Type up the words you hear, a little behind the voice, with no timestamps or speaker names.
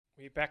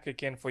We're back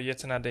again for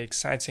yet another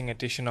exciting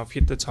edition of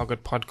Hit the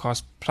Target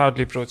podcast,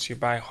 proudly brought to you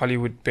by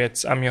Hollywood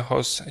Bets. I'm your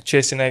host,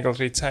 Erik Ten Hag,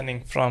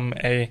 returning from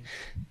a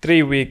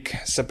 3-week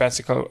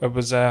sabbatical. It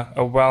was a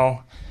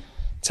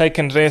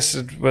well-taken rest.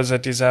 It was a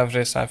deserved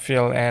rest, I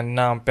feel, and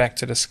now I'm back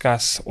to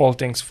discuss all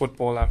things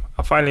football. I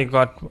finally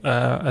got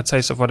a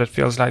taste of what it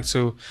feels like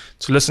to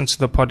listen to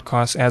the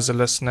podcast as a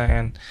listener,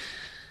 and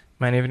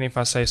man, even if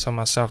I say so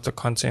myself, the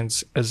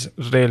content is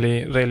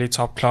really, really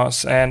top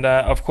class. And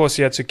of course,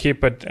 to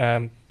keep it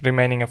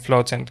remaining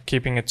afloat and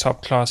keeping it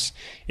top class,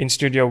 in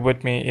studio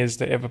with me is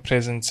the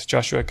ever-present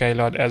Joshua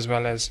Gaylord as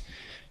well as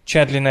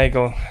Chadley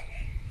Nagel.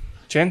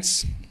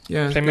 Gents,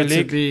 Premier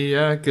League.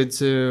 Good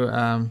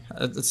to.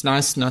 It's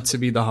nice not to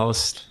be the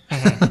host,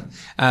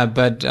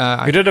 but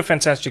you did a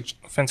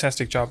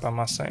fantastic job, I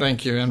must say.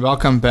 Thank you, and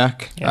welcome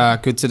back.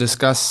 Good to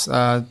discuss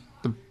the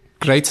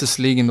greatest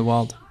league in the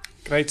world.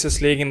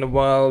 Greatest league in the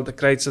world, the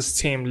greatest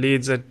team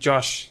leads it.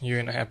 Josh, you're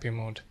in a happy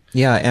mood.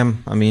 Yeah, I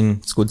am. I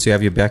mean, it's good to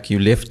have you back. You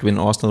left when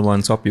Arsenal were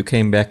on top. You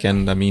came back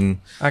and, I mean,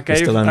 you're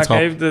still on top.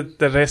 I gave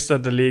the rest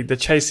of the league, the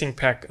chasing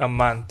pack, a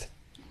month.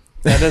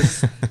 That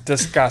is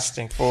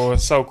disgusting for a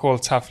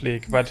so-called tough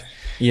league. But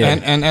yeah.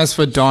 And as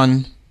for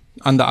Don,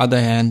 on the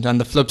other hand, on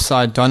the flip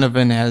side,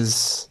 Donovan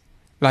has,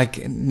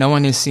 no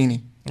one has seen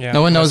him. Yeah,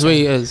 no one knows where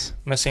he is.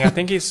 Missing. I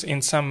think he's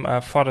in some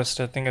forest.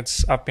 I think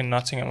it's up in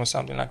Nottingham or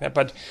something like that.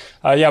 But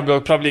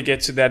we'll probably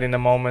get to that in a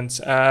moment.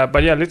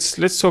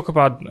 Let's talk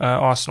about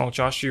Arsenal,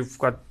 Josh. You've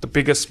got the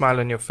biggest smile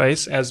on your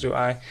face, as do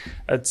I.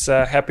 It's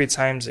happy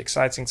times,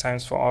 exciting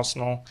times for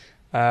Arsenal.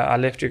 I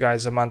left you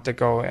guys a month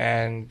ago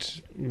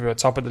and we were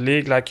top of the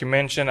league, like you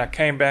mentioned. I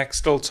came back,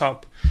 still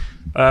top.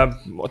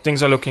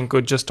 Things are looking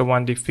good, just a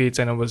 1 defeat,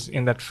 and it was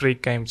in that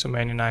freak game to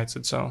Man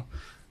United. So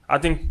I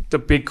think the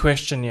big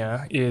question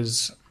here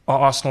is, are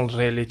Arsenal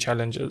really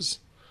challengers?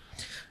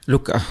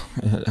 Look,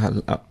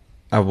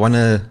 I want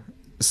to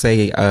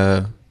say,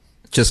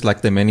 just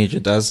like the manager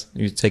does,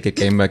 you take it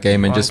game by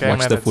game and just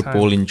watch the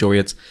football, enjoy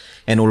it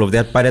and all of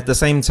that. But at the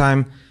same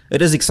time,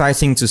 it is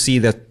exciting to see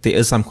that there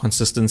is some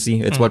consistency.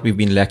 It's what we've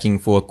been lacking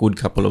for a good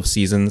couple of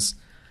seasons.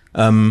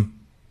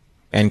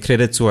 And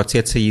credit to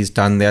Arteta, he's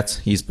done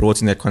that. He's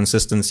brought in that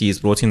consistency. He's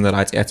brought in the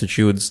right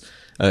attitudes.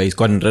 He's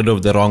gotten rid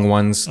of the wrong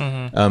ones.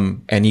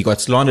 And he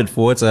got slandered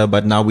for it.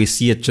 But now we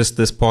see it just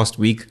this past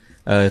week.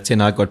 Ten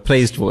Hag got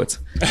praised for it.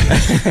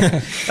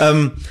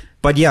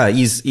 But yeah,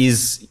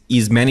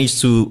 he's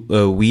managed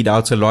to weed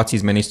out a lot.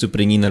 He's managed to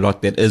bring in a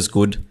lot that is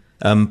good.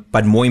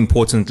 But more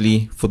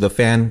importantly, for the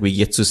fan, we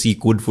get to see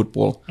good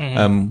football.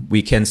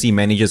 We can see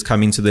managers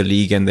come into the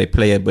league and they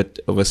play a bit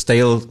of a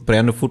stale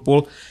brand of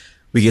football.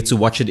 We get to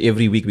watch it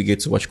every week. We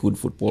get to watch good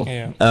football.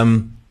 Yeah.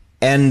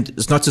 And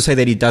it's not to say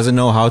that he doesn't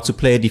know how to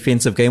play a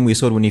defensive game. We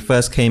saw it when he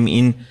first came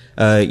in.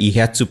 He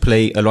had to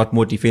play a lot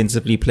more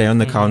defensively, play on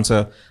the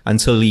counter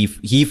until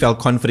he felt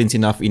confident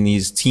enough in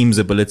his team's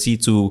ability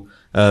to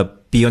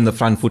be on the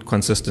front foot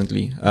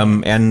consistently.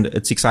 And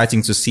it's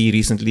exciting to see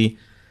recently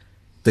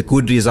the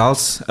good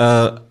results.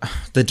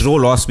 The draw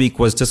last week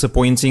was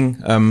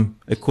disappointing.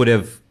 It could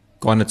have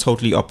gone a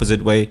totally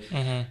opposite way.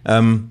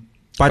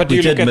 But do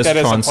we you look did at miss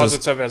that chances. as a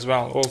positive as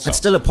well? Also, it's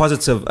still a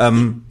positive.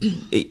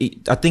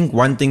 I think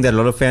one thing that a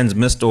lot of fans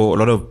missed, or a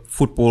lot of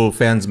football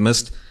fans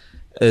missed,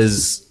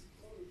 is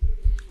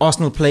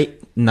Arsenal play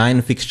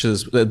 9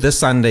 fixtures this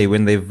Sunday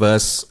when they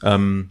verse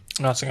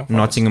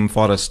Nottingham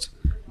Forest.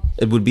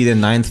 It would be their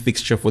 9th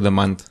fixture for the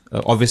month,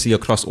 obviously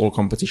across all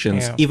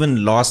competitions. Yeah.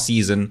 Even last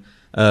season,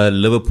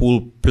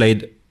 Liverpool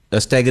played a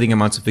staggering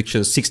amount of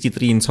fixtures,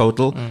 63 in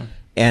total,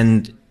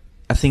 and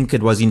I think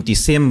it was in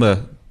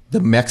December the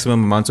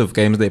maximum amount of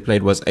games they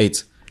played was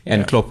 8,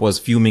 and Klopp was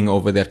fuming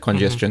over that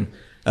congestion.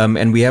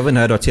 And we haven't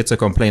heard Arteta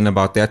complain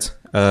about that,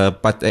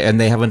 and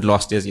they haven't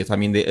lost as yet. I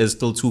mean, there is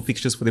still 2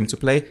 fixtures for them to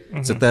play.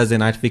 It's a Thursday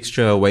night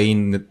fixture away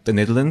in the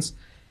Netherlands,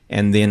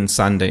 and then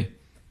Sunday.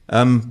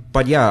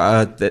 But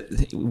yeah,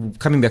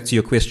 coming back to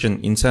your question,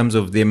 in terms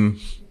of them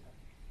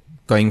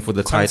going for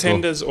the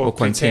contenders title or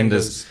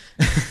contenders.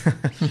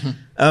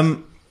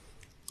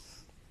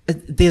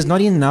 There's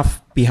not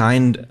enough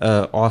behind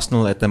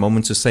Arsenal at the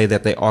moment to say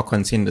that they are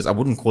contenders. I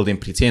wouldn't call them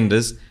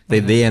pretenders. They're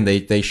there and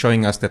they're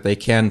showing us that they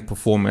can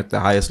perform at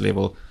the highest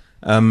level.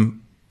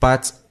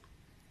 But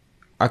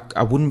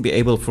I wouldn't be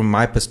able, from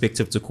my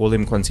perspective, to call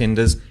them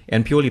contenders,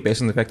 and purely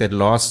based on the fact that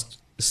last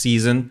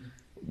season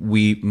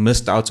we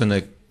missed out on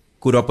a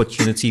good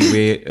opportunity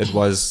where it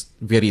was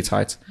very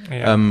tight.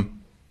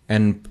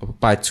 And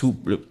by two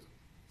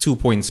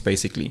points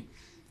basically.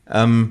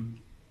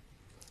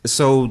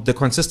 So the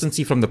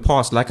consistency from the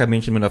past, like I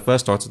mentioned when I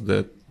first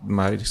started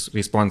my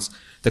response,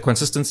 the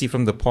consistency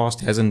from the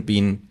past hasn't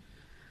been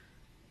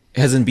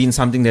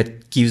something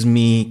that gives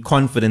me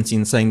confidence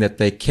in saying that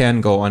they can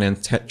go on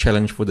and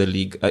challenge for the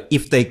league.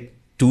 If they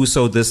do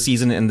so this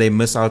season and they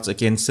miss out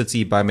against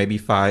City by maybe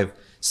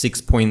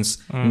 5-6 points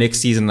next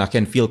season, I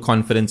can feel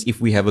confident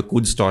if we have a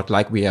good start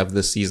like we have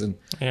this season.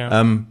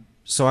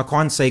 So I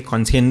can't say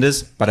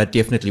contenders, but I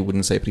definitely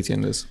wouldn't say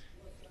pretenders.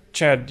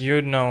 Chad,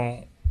 you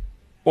know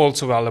all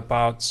too well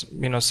about,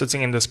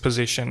 sitting in this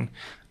position.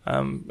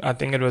 I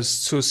think it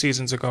was 2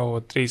 seasons ago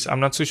or 3. I'm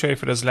not too sure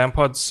if it was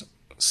Lampard's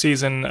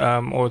season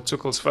or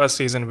Tuchel's first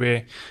season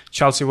where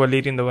Chelsea were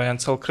leading the way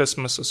until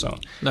Christmas or so.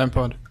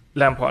 Lampard.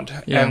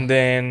 Yeah. And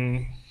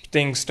then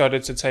things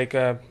started to take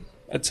a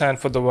turn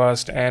for the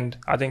worst, and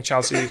I think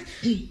Chelsea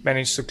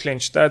managed to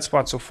clinch third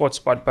spot or fourth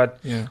spot, but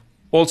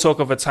all talk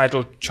of a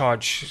title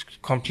charge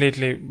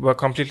were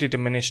completely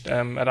diminished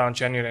around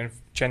January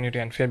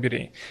and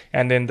February,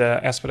 and then the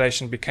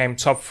aspiration became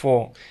top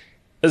 4.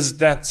 Is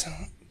that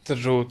the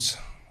route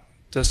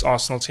this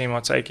Arsenal team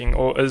are taking,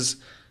 or is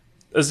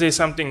there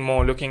something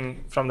more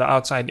looking from the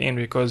outside in?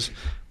 Because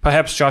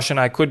perhaps Josh and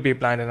I could be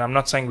blind, and I'm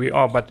not saying we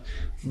are, but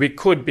we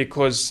could,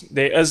 because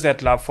there is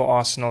that love for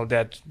Arsenal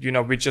that,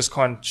 we just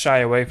can't shy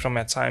away from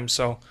at times.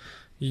 So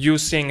you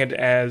seeing it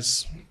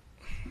as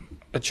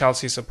a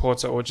Chelsea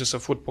supporter or just a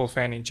football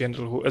fan in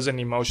general who isn't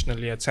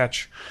emotionally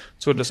attached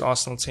to this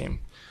Arsenal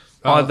team,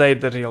 are they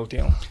the real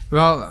deal?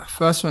 Well,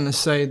 first I want to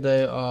say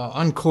they are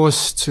on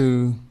course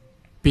to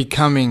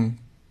becoming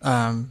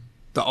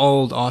the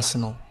old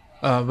Arsenal.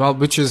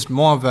 Which is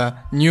more of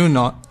a new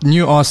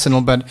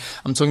Arsenal, but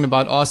I'm talking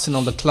about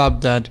Arsenal, the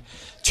club that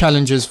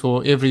challenges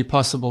for every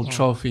possible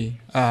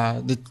trophy.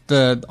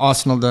 The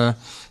Arsenal, the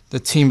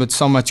team with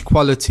so much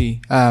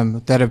quality,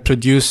 that have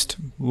produced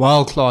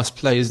world-class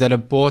players, that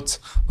have bought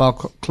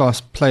world-class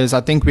players.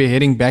 I think we're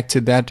heading back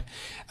to that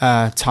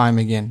time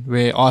again,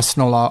 where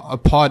Arsenal are a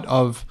part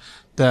of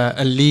the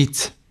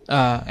elite,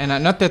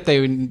 and not that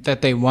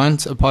they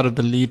want a part of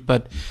the elite,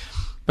 but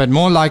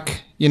more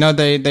like,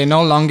 they're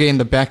no longer in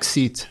the back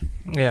seat.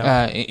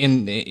 Yeah.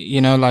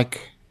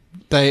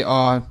 They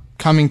are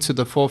coming to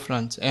the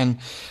forefront. And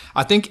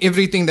I think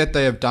everything that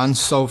they have done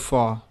so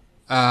far,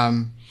 I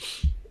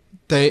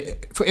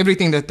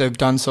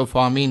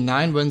mean,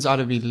 9 wins out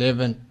of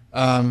 11,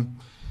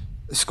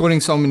 scoring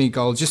so many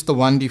goals, just the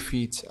one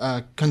defeat,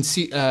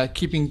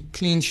 keeping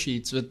clean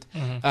sheets with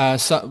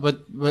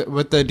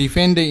the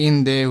defender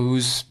in there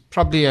who's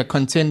probably a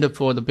contender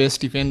for the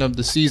best defender of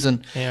the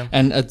season. Yeah.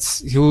 And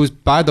he was,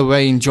 by the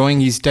way,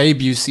 enjoying his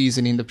debut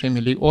season in the Premier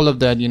League. All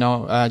of that,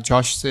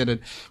 Josh said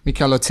it.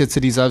 Mikel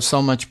Arteta deserves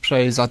so much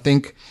praise. I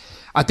think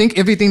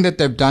everything that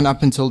they've done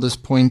up until this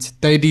point,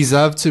 they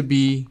deserve to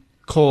be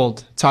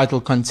called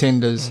title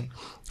contenders.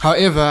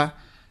 However,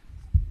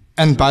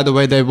 and by the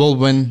way, they will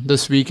win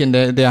this week, and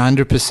their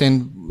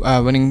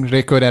 100% winning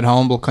record at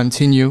home will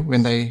continue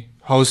when they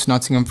host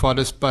Nottingham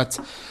Forest. But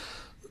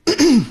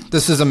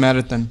this is a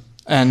marathon.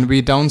 And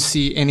we don't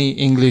see any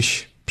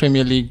English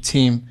Premier League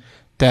team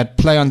that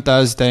play on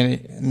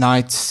Thursday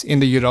nights in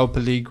the Europa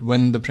League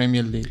win the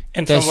Premier League.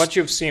 And from what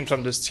you've seen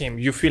from this team,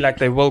 you feel like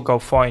they will go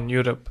far in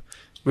Europe,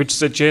 which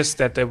suggests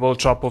that they will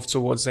drop off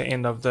towards the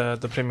end of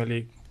the Premier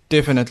League.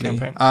 Definitely.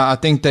 I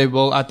think they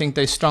will. I think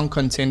they're strong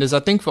contenders. I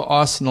think for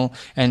Arsenal,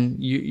 and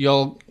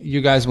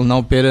you guys will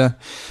know better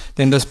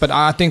than this, but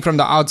I think from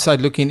the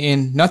outside looking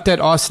in, not that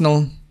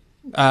Arsenal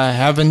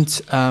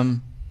haven't,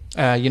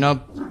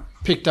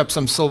 picked up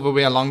some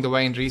silverware along the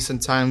way in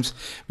recent times.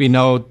 We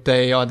know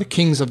they are the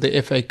kings of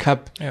the FA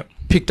Cup. Yep.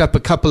 Picked up a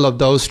couple of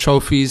those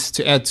trophies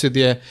to add to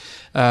their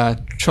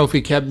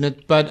trophy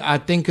cabinet, but I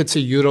think it's a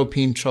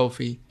European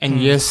trophy.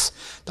 And yes,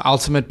 the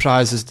ultimate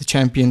prize is the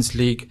Champions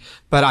League,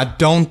 but I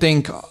don't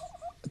think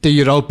the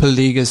Europa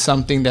League is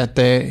something that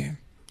they,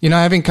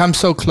 having come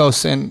so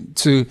close, and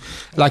to,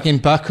 like in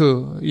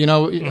Baku,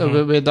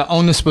 where the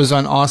onus was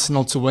on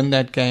Arsenal to win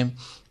that game.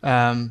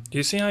 Do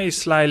you see how he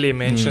slyly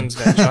mentions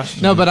that,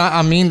 Josh? No, but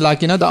I mean,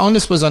 the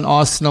onus was on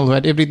Arsenal, who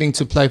had everything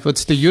to play for.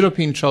 It's the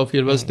European trophy.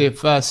 It was their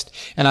first.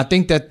 And I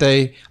think that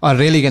they are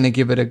really going to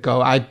give it a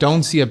go. I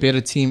don't see a better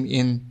team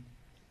in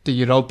the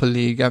Europa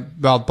League.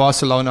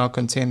 Barcelona are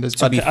contenders.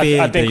 To be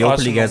fair, the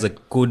Europa League has a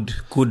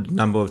good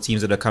number of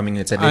teams that are coming.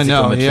 It's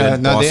Atletico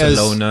Madrid,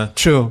 Barcelona.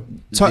 True.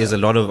 There's a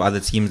lot of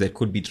other teams that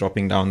could be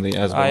dropping down there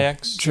as well.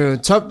 Ajax. True.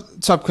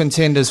 Top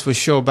contenders for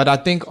sure. But I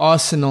think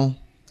Arsenal,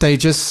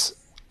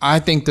 I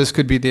think this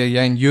could be their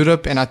year in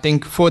Europe, and I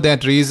think for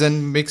that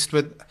reason, mixed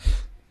with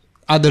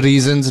other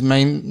reasons,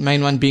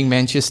 main one being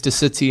Manchester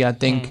City, I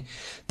think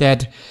they're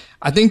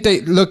going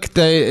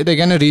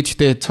to reach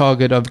their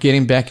target of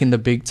getting back in the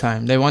big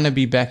time. They want to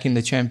be back in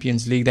the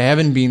Champions League. They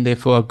haven't been there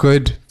for a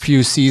good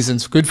few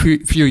seasons,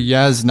 few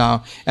years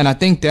now, and I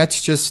think that's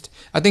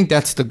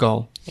the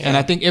goal. Yeah. And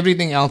I think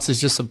everything else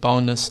is just a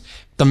bonus.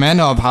 The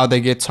manner of how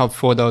they get top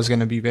 4, though, is going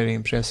to be very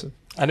impressive.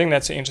 I think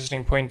that's an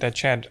interesting point that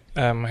Chad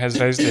has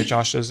raised there,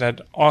 Josh, is that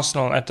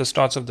Arsenal at the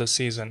start of the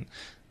season,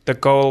 the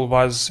goal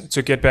was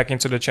to get back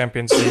into the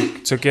Champions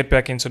League, to get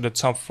back into the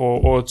top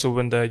 4, or to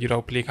win the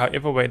Europa League,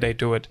 however way they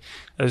do it.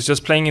 It's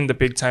just playing in the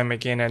big time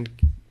again and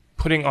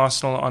putting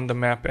Arsenal on the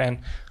map. And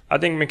I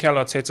think Mikel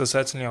Arteta is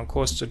certainly on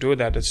course to do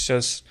that. It's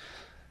just,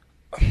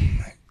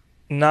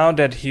 now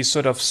that he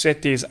sort of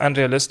set these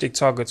unrealistic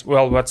targets,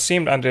 well, what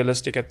seemed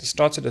unrealistic at the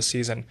start of the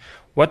season,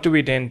 what do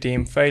we then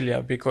deem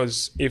failure?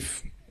 Because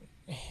if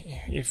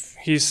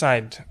his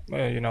side,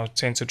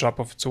 tend to drop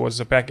off towards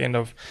the back end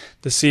of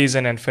the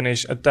season and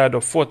finish a third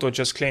or fourth or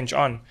just clinch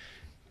on,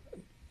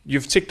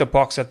 you've ticked the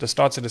box at the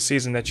start of the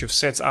season that you've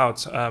set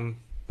out.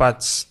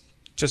 But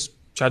just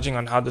judging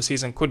on how the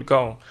season could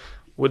go,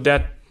 would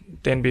that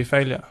then be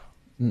failure?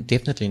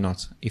 Definitely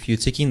not. If you're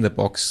ticking the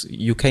box,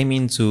 you came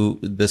into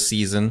the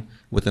season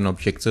with an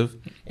objective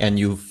and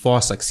you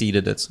far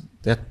succeeded it.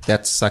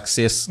 That's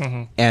success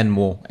and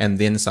more, and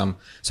then some.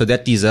 So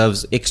that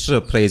deserves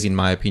extra praise, in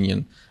my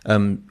opinion.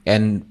 And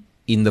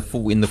in the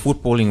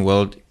footballing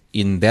world,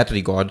 in that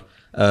regard,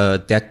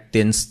 that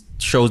then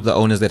shows the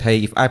owners that,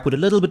 hey, if I put a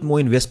little bit more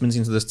investments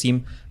into this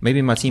team,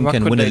 maybe my team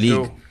can win a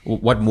league.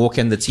 What more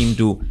can the team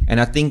do? And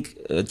I think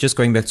just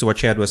going back to what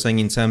Chad was saying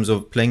in terms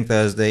of playing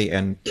Thursday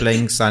and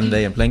playing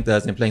Sunday and playing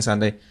Thursday and playing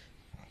Sunday,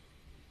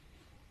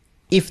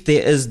 if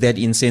there is that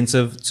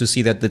incentive to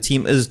see that the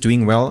team is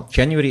doing well,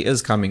 January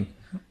is coming.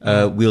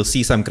 We'll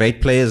see some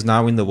great players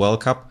now in the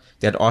World Cup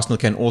that Arsenal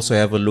can also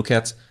have a look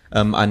at.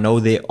 I know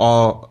there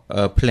are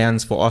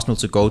plans for Arsenal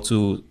to go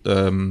to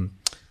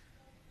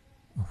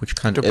which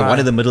country? One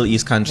of the Middle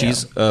East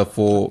countries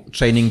for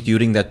training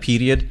during that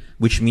period,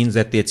 which means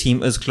that their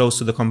team is close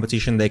to the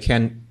competition. They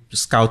can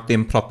scout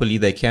them properly.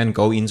 They can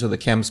go into the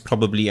camps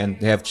probably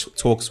and have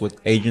talks with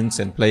agents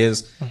and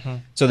players.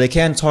 So they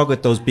can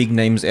target those big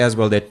names as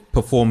well that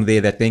perform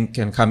there, that then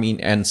can come in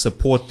and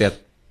support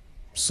that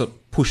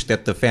push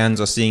that the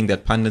fans are seeing,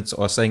 that pundits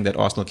are saying that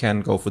Arsenal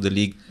can go for the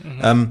league.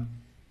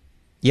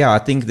 I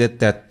think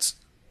that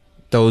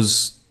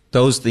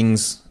those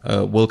things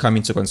will come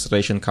into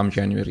consideration come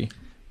January.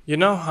 You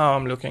know how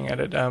I'm looking at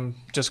it,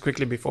 just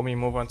quickly before we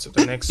move on to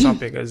the next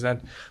topic, is that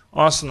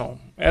Arsenal,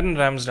 Aaron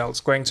Ramsdale's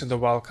going to the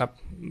World Cup,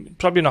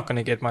 probably not going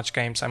to get much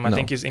game time. I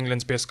think he's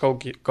England's best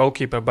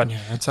goalkeeper, but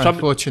it's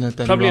unfortunate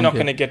that probably not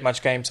going to get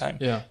much game time.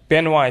 Yeah.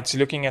 Ben White,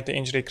 looking at the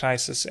injury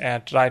crisis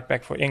at right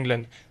back for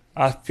England,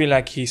 I feel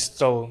like he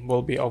still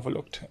will be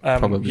overlooked.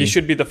 Probably. He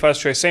should be the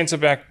first choice centre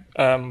back,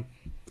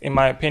 in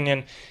my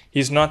opinion.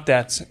 He's not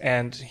that,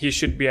 and he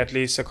should be at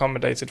least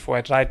accommodated for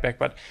at right back,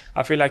 but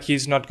I feel like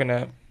he's not going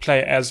to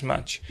play as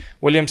much.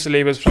 William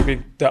Saliba is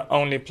probably the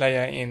only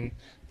player in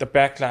the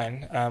back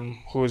line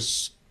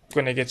who's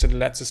going to get to the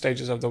latter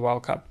stages of the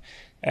World Cup.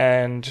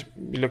 And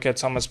you look at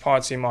Thomas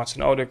Partey,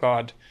 Martin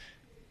Odegaard,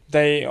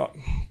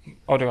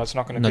 Odegaard's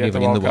not going to be at the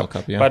World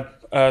Cup,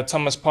 but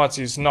Thomas Partey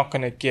is not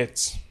going to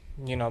get,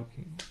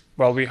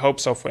 well, we hope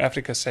so for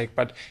Africa's sake,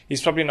 but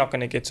he's probably not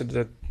going to get to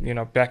the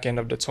back end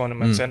of the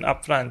tournaments. And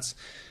up front,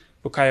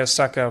 Bukayo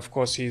Saka, of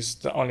course, he's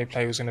the only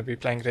player who's going to be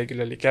playing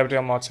regularly.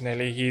 Gabriel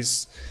Martinelli,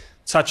 he's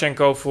touch and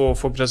go for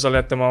Brazil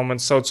at the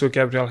moment. So too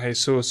Gabriel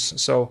Jesus.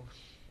 So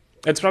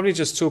it's probably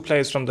just two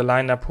players from the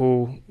lineup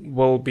who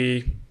will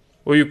be,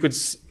 or you could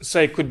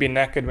say could be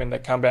knackered when they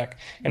come back.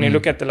 And you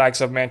look at the likes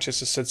of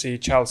Manchester City,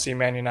 Chelsea,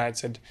 Man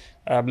United,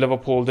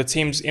 Liverpool, the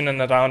teams in and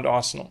around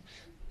Arsenal.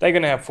 They're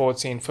going to have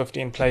 14,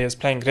 15 players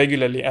playing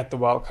regularly at the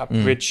World Cup,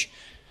 which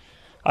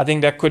I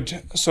think that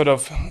could sort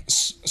of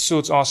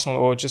suit Arsenal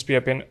or just be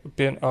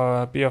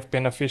of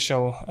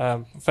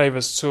beneficial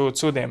favors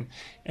to them.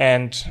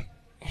 And,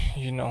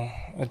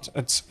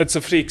 it's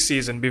a freak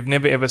season. We've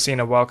never ever seen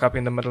a World Cup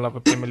in the middle of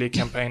a Premier League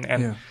campaign,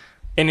 and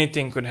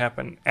anything could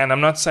happen. And I'm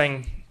not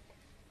saying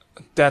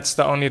that's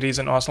the only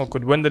reason Arsenal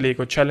could win the league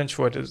or challenge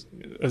for it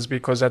is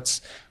because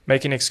that's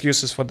making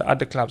excuses for the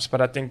other clubs. But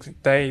I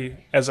think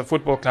they, as a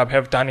football club,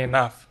 have done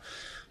enough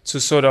to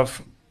sort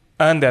of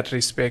earn that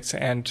respect.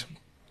 And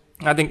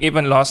I think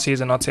even last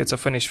season, Arteta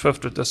finished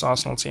fifth with this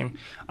Arsenal team.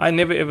 I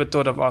never ever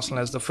thought of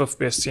Arsenal as the fifth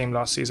best team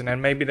last season,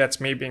 and maybe that's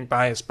me being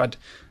biased, but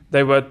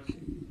they were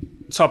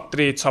top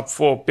 3, top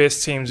 4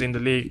 best teams in the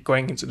league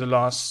going into the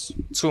last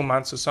 2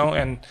 months or so,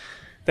 and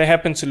they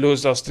happened to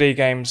lose those 3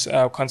 games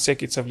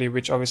consecutively,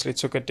 which obviously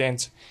took a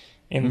dent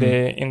in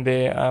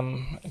their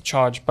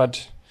charge.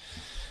 But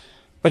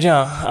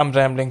yeah, I'm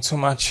rambling too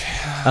much.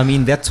 I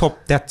mean, that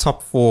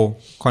top 4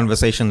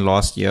 conversation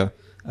last year,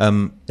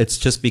 it's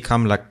just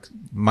become like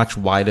much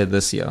wider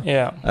this year.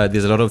 Yeah.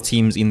 There's a lot of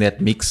teams in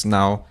that mix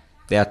now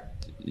that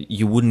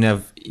you wouldn't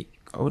have,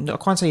 I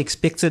can't say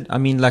expected. I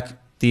mean, like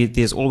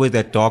there's always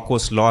that dark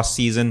horse last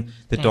season.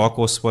 The dark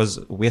horse was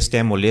West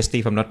Ham or Leicester,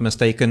 if I'm not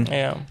mistaken.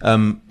 Yeah.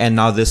 And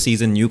now this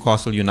season,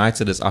 Newcastle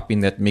United is up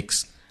in that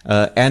mix.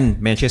 And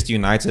Manchester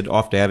United,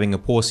 after having a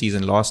poor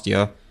season last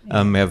year,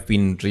 have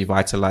been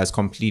revitalized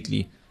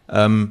completely.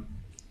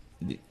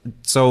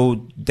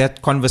 So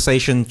that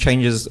conversation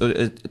changes.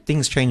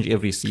 Things change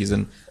every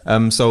season.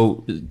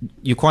 So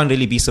you can't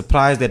really be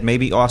surprised that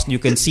maybe Arsenal, you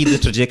can see the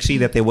trajectory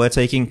that they were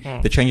taking,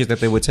 the changes that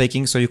they were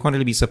taking. So you can't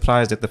really be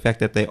surprised at the fact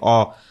that they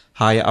are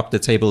higher up the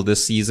table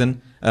this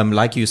season.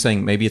 Like you're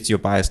saying, maybe it's your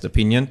biased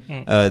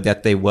opinion,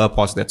 that they were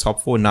part of that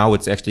top 4. Now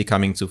it's actually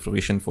coming to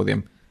fruition for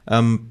them.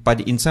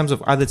 But in terms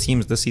of other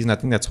teams this season, I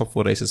think that top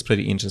 4 race is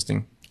pretty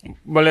interesting.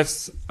 Well,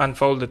 let's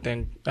unfold it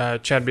then,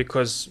 Chad,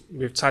 because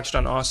we've touched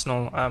on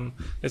Arsenal.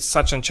 Let's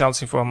touch on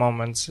Chelsea for a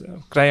moment.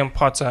 Graham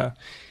Potter,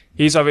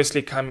 he's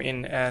obviously come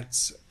in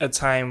at a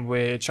time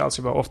where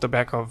Chelsea were off the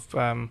back of,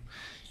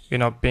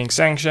 being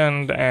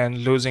sanctioned and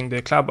losing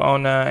their club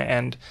owner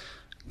and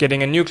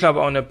getting a new club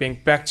owner, being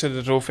back to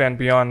the roof and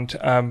beyond,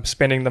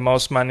 spending the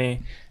most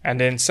money and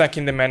then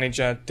sacking the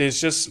manager.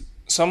 There's just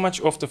so much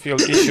off the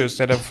field issues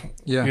that have,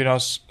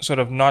 sort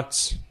of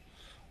not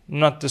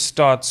not the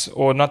starts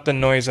or not the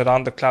noise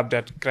around the club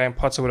that Graham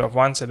Potter would have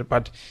wanted,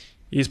 but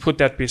he's put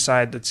that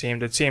beside the team.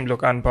 The team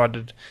look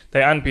unbothered.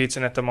 They're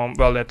unbeaten at the moment.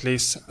 Well, at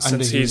least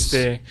since he's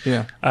there.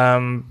 Yeah.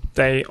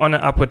 They on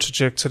an upward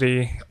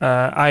trajectory.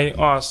 I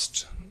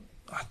asked,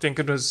 I think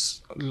it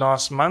was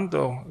last month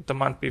or the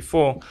month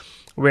before,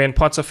 when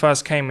Potter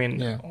first came in,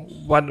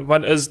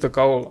 what is the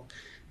goal?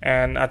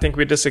 And I think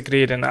we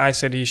disagreed, and I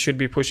said he should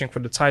be pushing for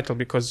the title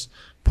because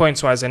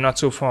points-wise they're not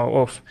too far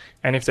off.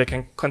 And if they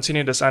can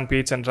continue this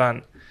unbeaten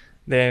run,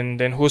 then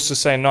who's to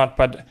say not?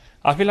 But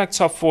I feel like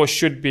top 4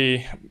 should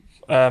be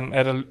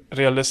a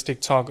realistic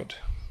target.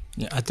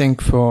 Yeah, I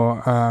think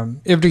for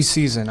every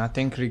season, I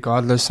think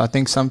regardless, I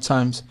think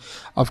sometimes,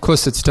 of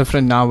course it's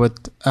different now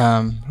with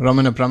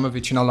Roman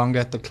Abramovich no longer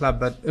at the club,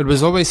 but it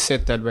was always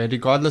set that way,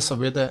 regardless of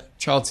whether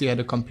Chelsea had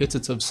a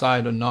competitive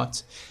side or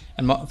not.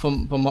 And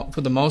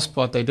for the most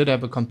part, they did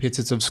have a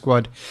competitive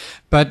squad.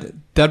 But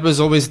that was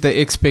always the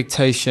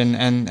expectation,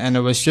 and it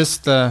was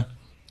just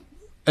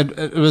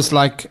it was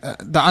like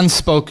the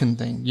unspoken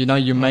thing. You know,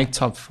 you make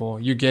top 4,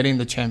 you get in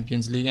the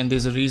Champions League, and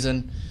there's a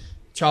reason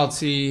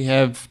Chelsea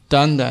have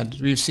done that.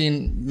 We've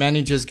seen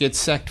managers get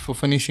sacked for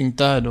finishing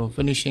third or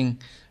finishing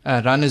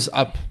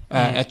runners-up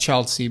at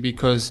Chelsea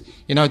because,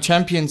 you know,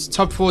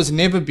 top 4 has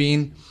never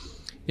been,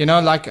 you know,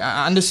 like,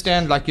 I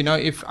understand, like, you know,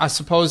 if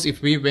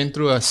we went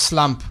through a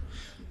slump,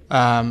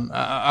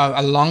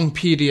 a long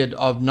period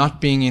of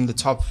not being in the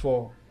top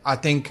 4, I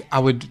think I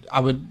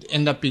would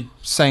end up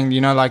saying,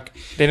 you know, like,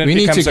 then it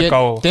becomes a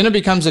goal. Then it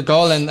becomes a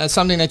goal, and that's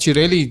something that you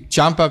really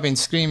jump up and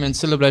scream and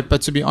celebrate.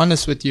 But to be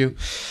honest with you,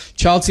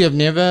 Chelsea have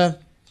never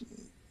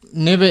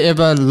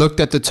ever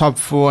looked at the top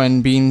 4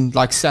 and been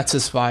like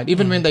satisfied.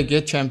 Even when they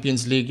get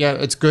Champions League, yeah,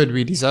 it's good.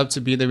 We deserve to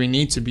be there. We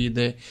need to be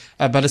there.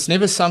 But it's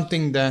never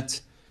something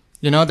that,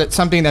 you know, that's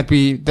something that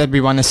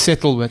we want to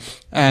settle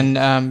with. And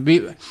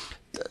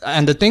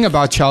the thing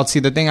about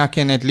Chelsea, the thing I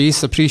can at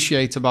least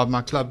appreciate about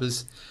my club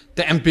is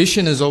the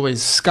ambition is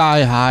always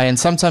sky high, and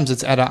sometimes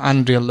it's at an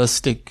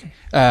unrealistic.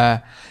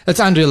 It's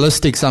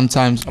unrealistic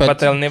sometimes, but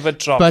they'll never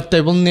drop. But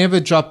they will never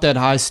drop that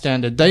high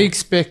standard. They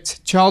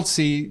expect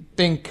Chelsea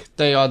think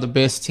they are the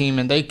best team,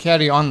 and they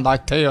carry on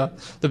like they are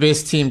the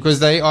best team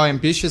because they are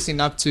ambitious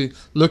enough to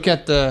look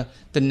at the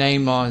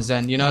Neymars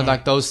and, you know,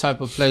 like those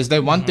type of players. They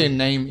want their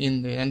name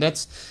in there, and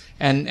that's.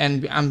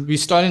 And we're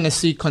starting to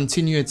see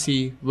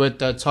continuity with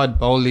Todd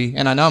Bowley.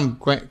 And I know I'm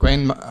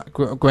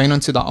going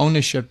onto the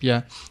ownership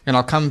here, and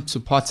I'll come to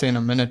Potter in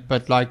a minute.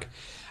 But like,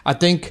 I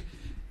think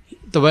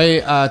the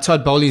way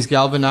Todd Bowley's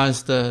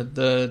galvanized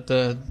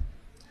the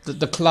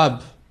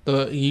club,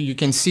 you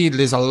can see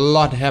there's a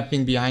lot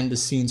happening behind the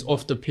scenes,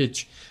 off the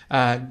pitch.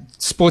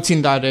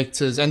 Sporting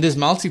directors, and there's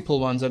multiple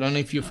ones. I don't know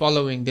if you're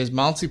following. There's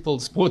multiple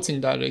sporting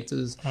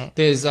directors.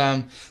 There's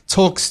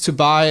talks to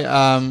buy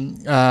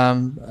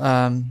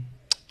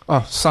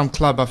some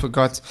club, I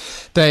forgot.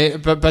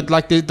 But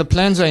like the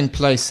plans are in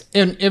place,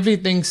 and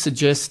everything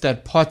suggests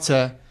that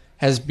Potter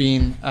has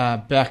been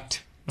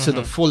backed to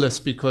the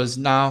fullest, because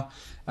now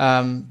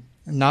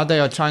they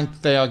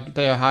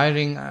are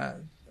hiring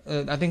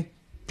I think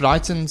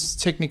Brighton's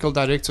technical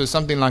director or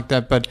something like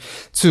that, but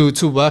to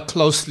work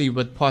closely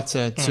with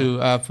Potter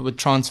with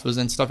transfers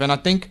and stuff. And I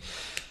think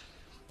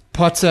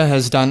Potter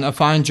has done a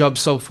fine job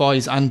so far.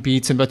 He's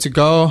unbeaten, but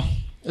to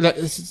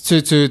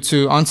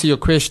answer your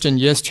question,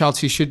 yes,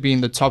 Chelsea should be in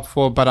the top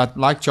 4, but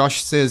like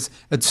Josh says,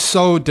 it's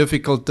so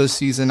difficult this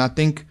season. I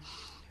think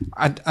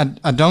I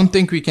don't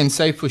think we can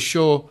say for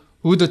sure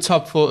who the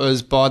top 4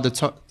 is, bar the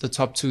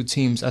top 2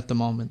 teams at the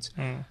moment.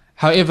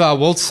 However, I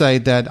will say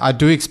that I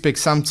do expect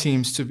some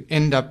teams to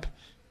end up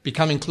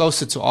becoming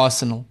closer to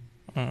Arsenal.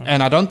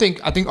 And I think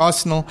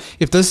Arsenal,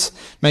 if this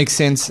makes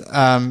sense,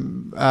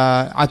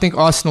 I think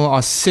Arsenal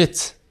are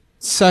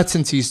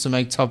certainties to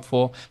make top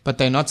 4, but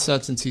they're not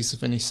certainties to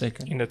finish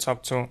second. In the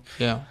top 2.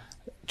 Yeah.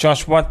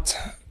 Josh, what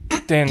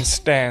then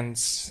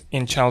stands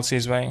in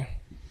Chelsea's way?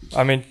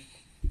 I mean,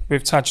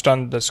 we've touched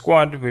on the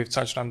squad, we've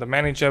touched on the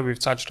manager, we've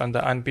touched on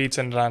the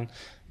unbeaten run.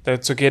 The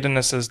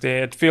togetherness is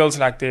there. It feels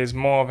like there's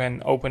more of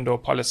an open door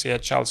policy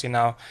at Chelsea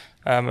now.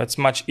 It's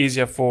much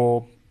easier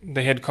for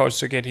the head coach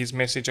to get his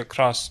message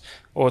across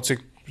or to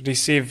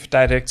receive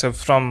directive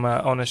from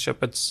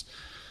ownership. It's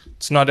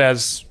not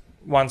as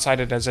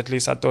one-sided as at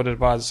least I thought it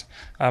was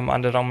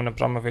under Roman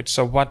Abramovich.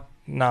 So what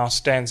now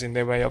stands in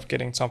their way of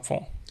getting top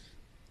 4?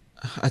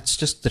 It's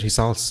just the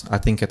results. I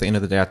think at the end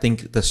of the day, I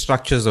think the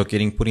structures are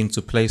getting put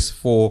into place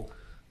for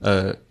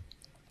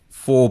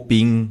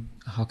being,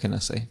 how can I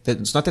say?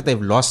 It's not that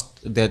they've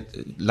lost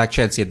that, like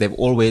Chad said, they've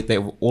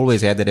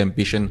always had that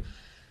ambition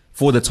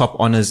for the top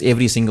honors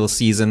every single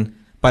season.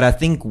 But I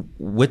think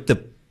with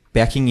the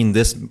backing in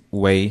this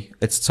way,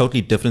 it's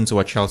totally different to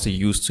what Chelsea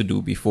used to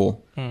do before,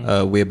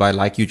 whereby,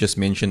 like you just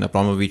mentioned,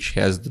 Abramovich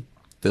has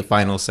the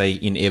final say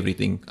in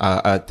everything.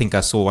 I think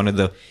I saw one of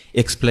the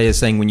ex-players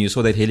saying when you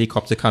saw that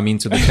helicopter come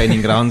into the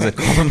training grounds at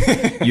Cobham,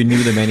 you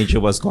knew the manager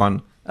was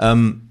gone.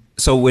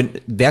 So when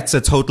that's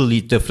a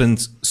totally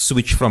different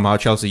switch from how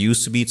Chelsea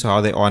used to be to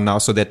how they are now.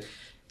 So that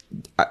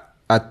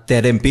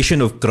that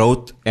ambition of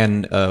growth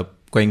and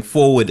going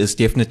forward is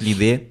definitely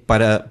there.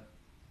 But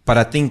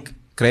I think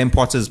Graham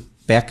Potter's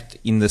backed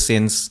in the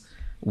sense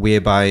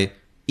whereby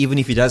even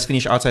if he does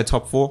finish outside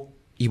top 4,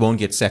 he won't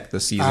get sacked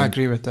this season. I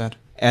agree with that.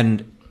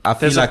 And I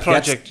feel like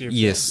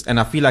and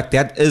I feel like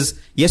that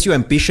is, yes, your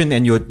ambition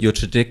and your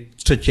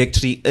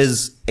trajectory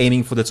is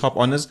aiming for the top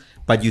honors,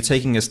 but you're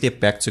taking a step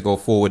back to go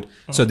forward.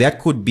 So that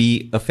could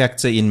be a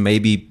factor in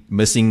maybe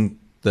missing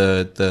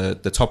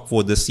the top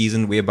 4 this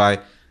season, whereby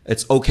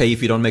it's okay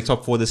if you don't make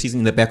top 4 this season.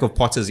 In the back of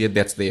Potter's head,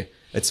 that's there.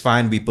 It's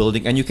fine, we're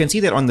building. And you can see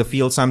that on the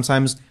field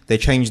sometimes. They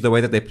change the way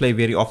that they play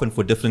very often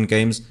for different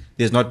games.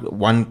 There's not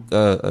one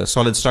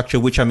solid structure,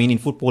 which, I mean, in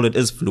football, it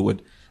is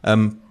fluid.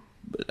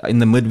 In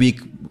the midweek,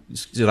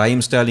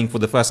 Raheem Sterling, for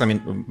the first time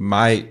in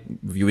my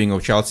viewing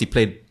of Chelsea,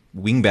 played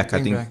wing-back,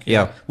 I think.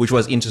 Yeah, which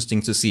was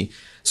interesting to see.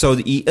 So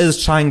he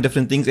is trying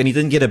different things, and he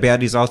didn't get a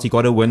bad result. He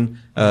got a win,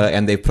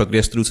 and they've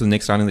progressed through to the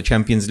next round in the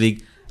Champions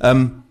League.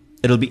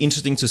 It'll be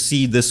interesting to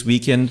see this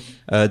weekend.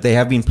 They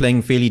have been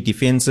playing fairly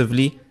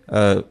defensively,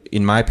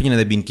 in my opinion, and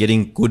they've been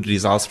getting good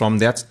results from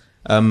that,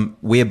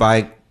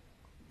 whereby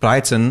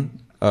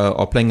Brighton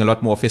are playing a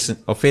lot more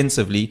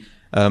offensively,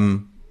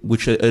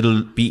 which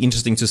it'll be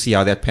interesting to see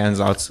how that pans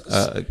out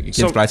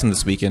against Brighton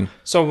this weekend.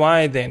 So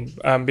why then?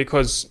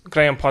 Because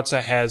Graham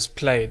Potter has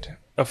played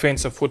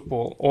offensive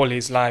football all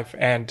his life,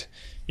 and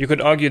you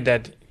could argue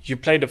that you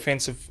played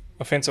offensive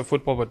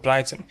football with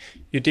Brighton.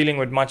 You're dealing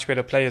with much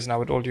better players now,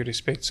 with all due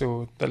respect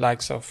to the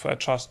likes of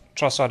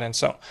Trossard and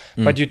so.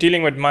 But you're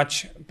dealing with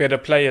much better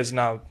players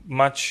now,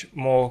 much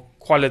more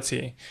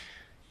quality.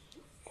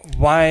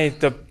 Why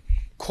the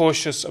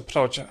cautious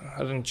approach? I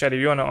don't know, Chad, if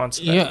you want to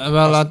answer that. Yeah,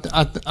 well,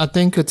 I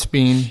think it's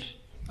been,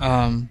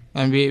 and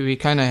we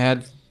kind of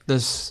had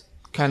this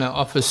kind of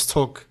office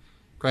talk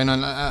going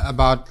on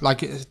about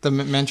like the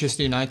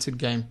Manchester United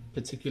game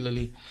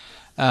particularly.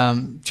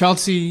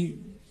 Chelsea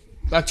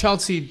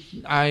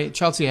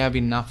have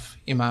enough,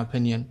 in my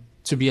opinion,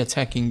 to be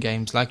attacking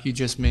games, like you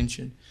just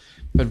mentioned.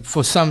 But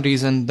for some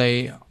reason,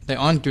 they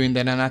aren't doing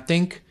that. And I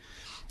think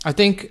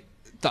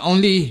the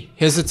only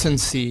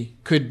hesitancy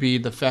could be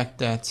the fact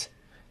that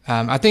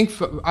I think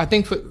for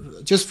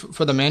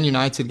the Man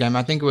United game,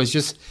 I think it was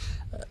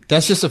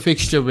that's just a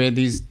fixture where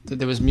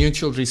there was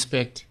mutual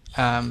respect,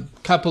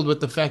 coupled with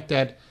the fact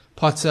that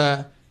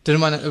Potter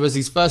didn't want to, it was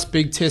his first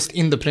big test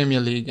in the Premier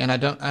League, and I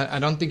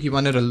don't think he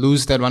wanted to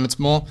lose that one. It's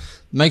more,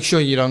 make sure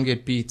you don't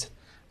get beat.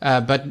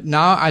 But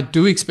now I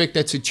do expect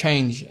that to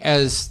change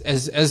as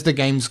the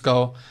games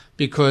go,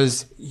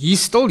 because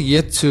he's still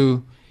yet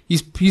to,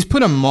 he's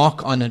put a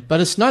mark on it, but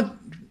it's not,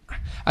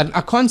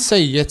 I can't say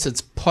yet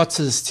it's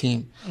Potter's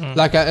team.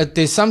 Like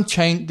there's some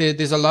change.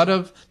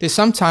 There's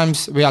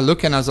sometimes where I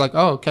look and I was like,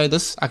 oh, okay,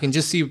 I can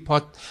just see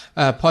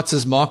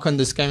Potter's mark on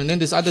this game. And then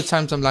there's other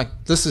times I'm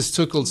like, this is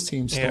Tuchel's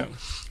team still. Yeah.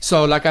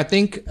 So like, I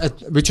think,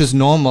 which is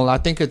normal. I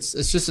think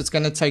it's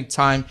going to take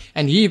time.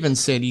 And he even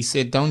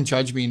said, don't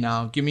judge me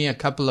now. Give me a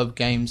couple of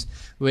games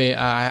where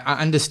I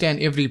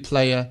understand every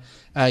player.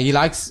 He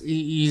likes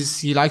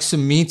to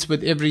meet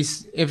with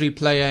every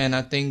player. And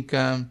I think,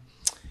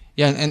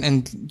 yeah,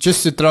 and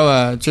just to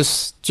throw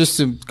just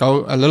to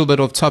go a little bit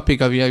off topic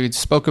of here, we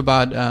spoke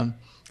about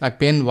like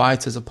Ben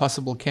White as a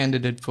possible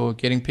candidate for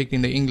getting picked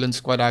in the England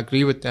squad. I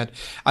agree with that.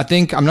 I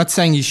think, I'm not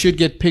saying he should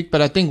get picked,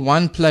 but I think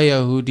one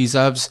player who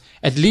deserves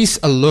at least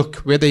a look,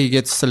 whether he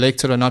gets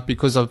selected or not,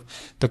 because of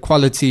the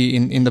quality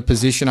in the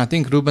position. I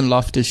think Ruben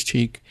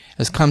Loftus-Cheek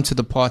has come to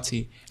the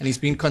party and he's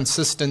been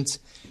consistent,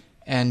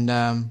 and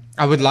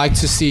I would like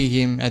to see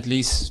him at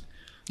least,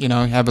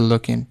 have a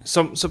look in.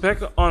 So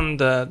back on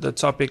the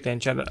topic then,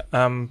 Chad,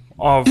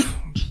 of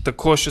the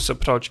cautious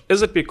approach.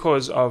 Is it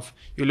because of,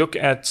 you look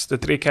at the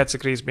three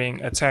categories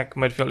being attack,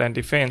 midfield and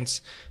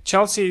defense?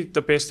 Chelsea,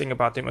 the best thing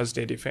about them is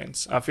their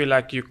defense. I feel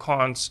like you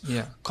can't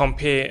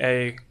compare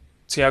a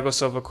Thiago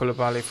Silva,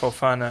 Koulibaly,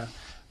 Fofana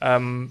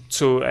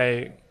to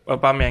a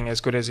Aubameyang,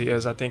 as good as he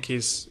is. I think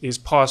he's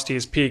past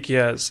his peak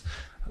years.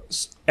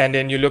 And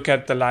then you look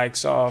at the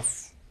likes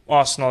of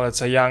Arsenal,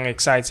 it's a young,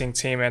 exciting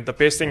team, and the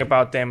best thing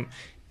about them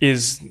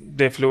is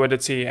their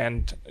fluidity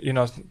and,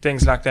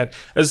 things like that.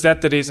 Is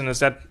that the reason? Is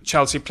that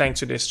Chelsea playing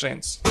to their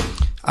strengths?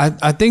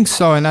 I think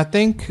so. And I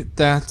think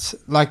that,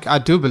 I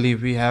do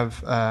believe we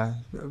have a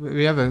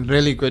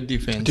really good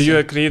defense. Do you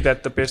agree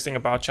that the best thing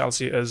about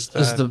Chelsea is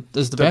the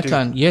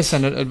backline? Yes.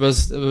 And it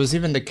was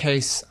even the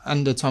case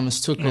under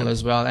Thomas Tuchel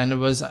as well. And it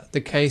was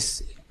the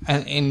case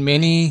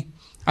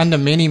under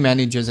many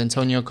managers.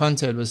 Antonio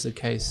Conte, it was the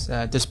case,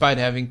 despite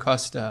having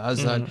Costa,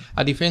 Hazard.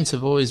 Our defense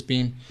have always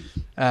been,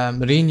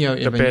 Mourinho,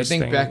 even. You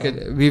think back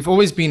we've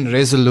always been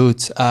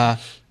resolute,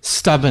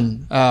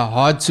 stubborn,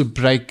 hard to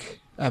break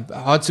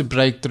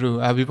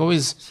through. We've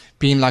always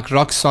been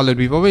rock solid.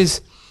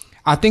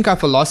 I think our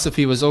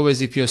philosophy was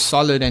always, if you're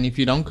solid and if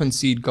you don't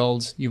concede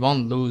goals, you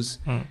won't lose.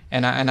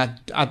 And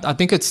I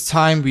think it's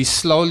time we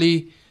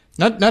slowly,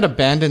 not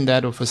abandon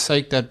that or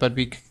forsake that, but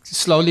we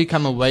slowly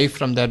come away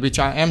from that, which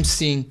I am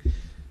seeing.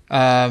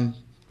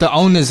 the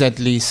owners at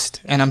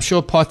least, and I'm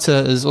sure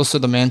Potter is also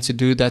the man to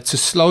do that, to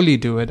slowly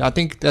do it. I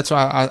think that's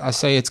why I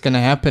say it's going to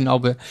happen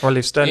over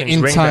if Sterling's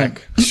in wing time.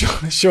 back,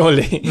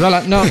 surely.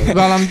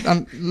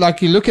 I'm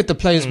like, you look at the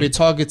players we're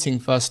targeting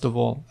first of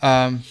all.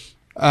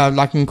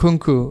 Like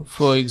Nkunku,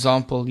 for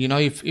example,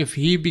 if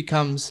he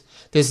becomes,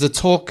 there's the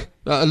talk.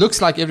 It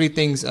looks like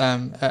everything's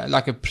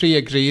like a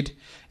pre-agreed,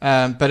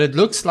 but it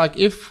looks like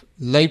if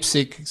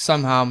Leipzig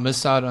somehow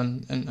miss out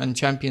on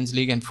Champions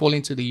League and fall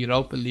into the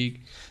Europa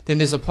League, then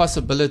there's a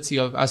possibility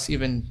of us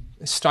even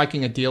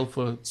striking a deal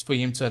for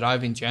him to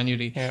arrive in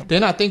January. Yeah.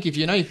 Then I think if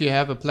you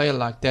have a player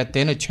like that,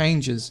 then it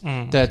changes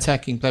the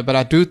attacking play. But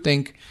I do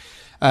think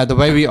the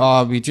way we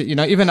are,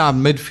 even our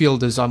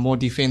midfielders are more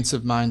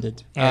defensive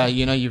minded. Yeah.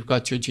 You've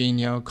got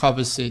Jorginho,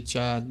 Kovacic.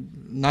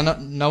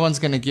 No one's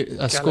going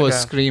to score a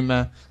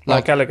screamer.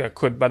 Like Gallagher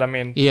could, but I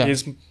mean,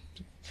 he's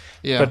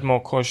a bit more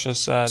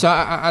cautious. So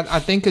I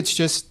think it's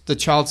just the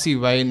Chelsea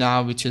way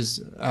now, which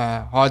is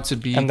hard to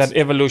beat. And that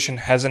evolution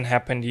hasn't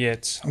happened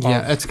yet.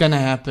 Yeah, it's going to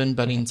happen,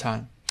 but in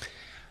time.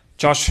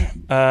 Josh,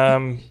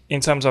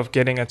 in terms of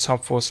getting a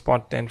top 4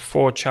 spot then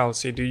for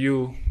Chelsea, do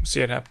you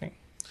see it happening?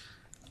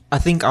 I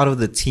think out of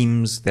the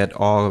teams that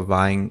are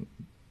vying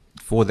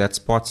for that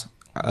spot,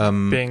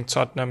 being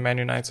Tottenham, Man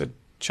United,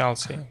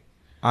 Chelsea,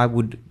 I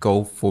would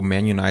go for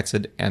Man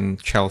United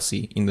and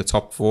Chelsea in the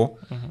top 4,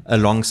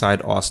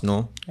 alongside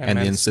Arsenal, and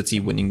then City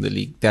winning the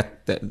league.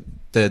 That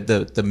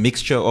the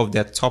mixture of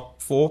that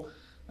top 4,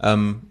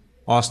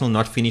 Arsenal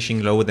not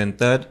finishing lower than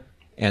 3rd,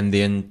 and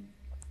then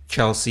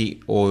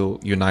Chelsea or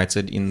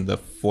United in the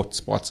 4th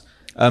spot.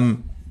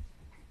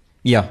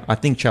 Yeah, I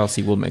think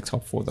Chelsea will make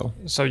top 4 though.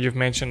 So you've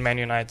mentioned Man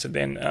United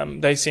then.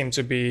 They seem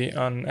to be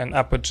on an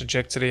upward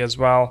trajectory as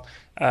well.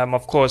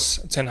 Of course,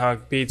 Ten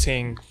Hag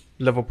beating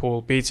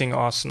Liverpool, beating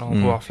Arsenal,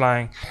 who are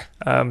flying,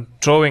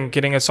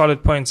 getting a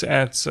solid point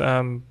at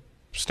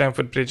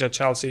Stamford Bridge at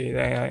Chelsea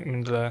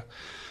in the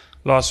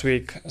last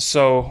week.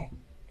 So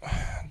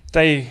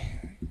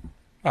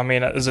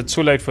is it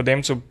too late for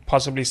them to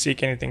possibly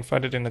seek anything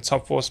further in the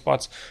top 4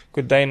 spots?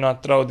 Could they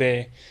not throw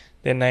their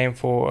name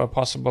for a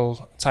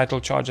possible title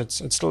charge?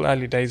 It's still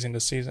early days in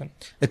the season.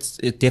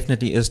 It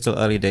definitely is still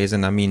early days,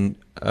 and I mean,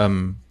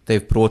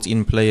 they've brought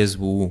in players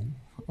who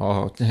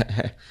are,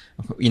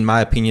 in my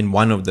opinion,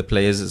 one of the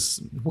players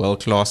is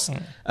world class.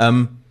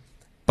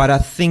 But I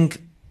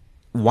think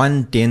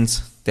one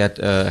dent that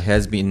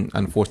has been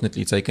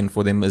unfortunately taken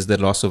for them is the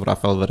loss of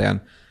Rafael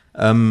Varane.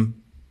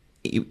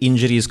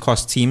 Injuries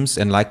cost teams,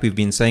 and like we've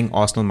been saying,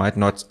 Arsenal might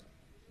not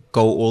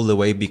go all the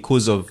way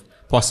because of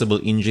possible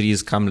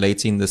injuries come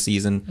late in the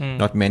season,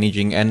 not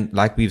managing. And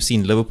like we've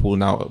seen Liverpool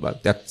now,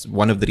 that's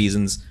one of the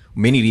reasons,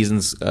 many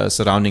reasons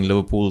surrounding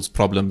Liverpool's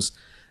problems.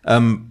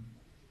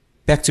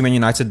 Back to Man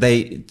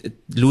United,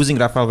 losing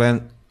Rafael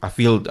Varane, I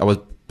was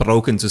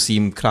broken to see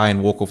him cry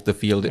and walk off the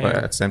field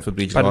at Stamford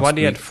Bridge but last what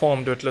he week. had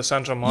formed with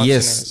Lisandro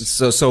Martinez.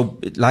 Yes, so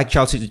like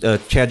Chelsea,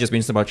 Chad just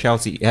mentioned about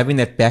Chelsea, having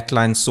that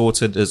backline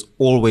sorted is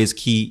always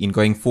key in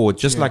going forward,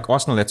 just like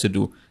Arsenal had to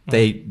do.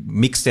 They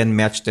mixed and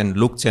matched and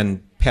looked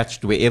and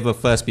patched wherever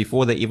first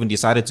before they even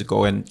decided to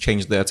go and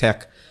change the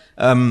attack.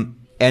 And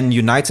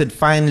United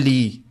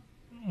finally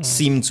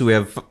seem to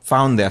have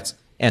found that,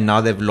 and now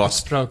they've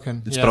lost.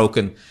 It's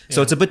broken. Yeah.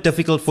 So it's a bit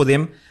difficult for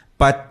them,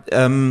 but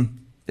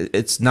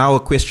it's now a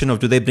question of,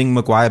 do they bring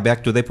Maguire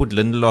back? Do they put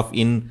Lindelof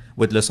in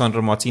with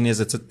Lisandro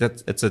Martinez? It's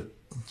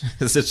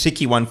a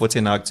tricky one for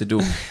Ten Hag to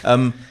do.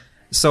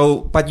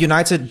 But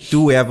United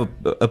do have a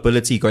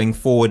ability going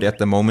forward at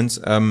the moment.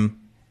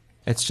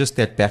 It's just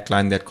that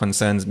backline that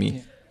concerns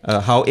me.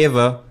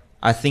 However,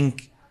 I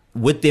think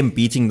with them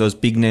beating those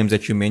big names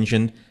that you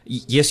mentioned,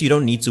 yes, you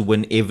don't need to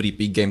win every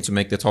big game to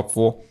make the top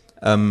 4.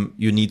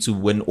 You need to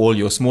win all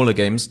your smaller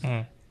games.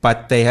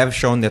 But they have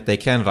shown that they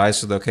can rise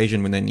to the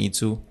occasion when they need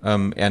to,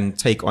 and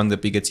take on the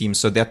bigger teams.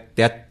 So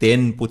that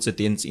then puts a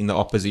dent in the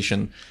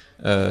opposition's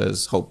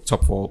top 4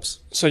 hopes.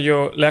 So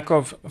your lack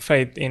of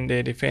faith in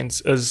their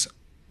defense is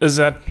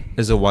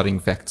a worrying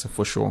factor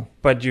for sure.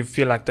 But you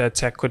feel like the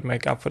attack could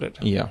make up for it?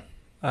 Yeah.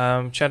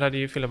 Chad, how do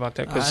you feel about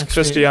that? Because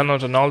Cristiano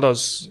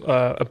Ronaldo's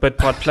a bit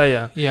part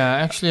player. Yeah,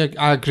 actually,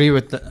 I agree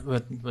with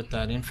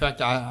that. In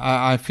fact,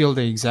 I feel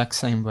the exact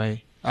same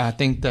way. I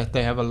think that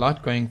they have a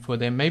lot going for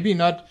them. Maybe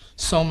not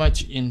so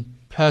much in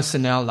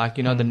personnel, like,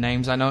 the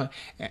names. I know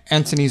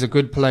Anthony's a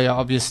good player,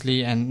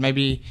 obviously, and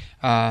maybe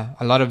a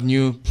lot of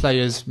new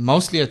players,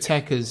 mostly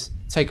attackers,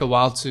 take a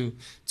while to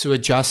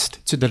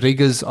adjust to the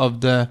rigors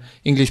of the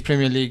English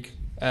Premier League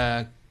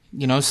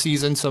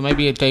season. So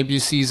maybe a debut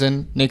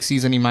season, next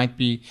season he might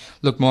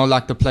look more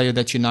like the player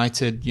that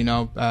United,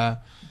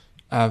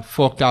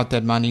 forked out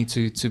that money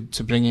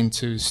to bring in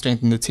to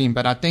strengthen the team.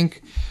 But I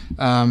think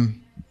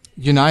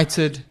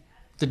United,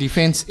 the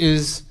defense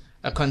is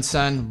a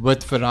concern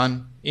with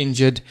Varane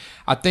injured.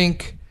 I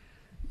think,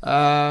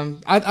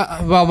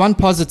 one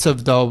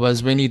positive though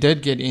was when he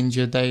did get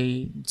injured,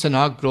 Ten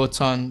Hag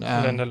brought on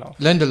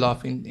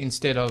Lindelof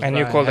instead of. And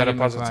you call that a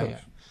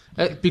positive?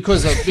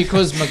 Because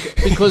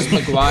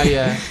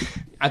Maguire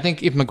I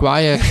think if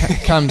Maguire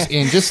comes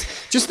in,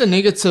 just the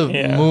negative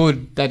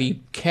mood that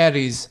he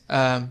carries,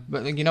 but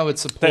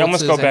it's supporters. They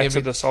almost go back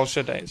to the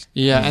Solskjaer days.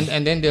 Yeah,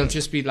 and then they'll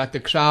just be like the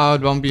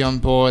crowd won't be on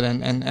board,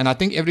 and I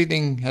think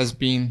everything has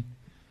been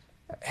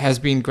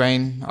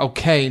going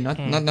okay,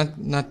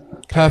 not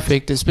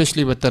perfect,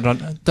 especially with the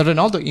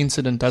Ronaldo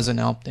incident doesn't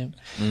help them.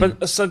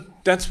 But so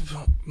that's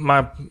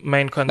my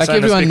main concern. Like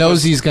everyone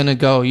knows he's gonna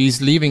go.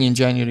 He's leaving in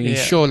January,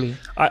 surely.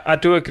 I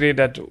do agree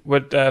that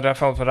with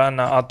Rafael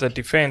Varane out the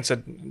defense,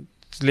 it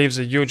leaves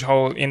a huge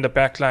hole in the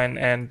back line,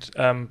 and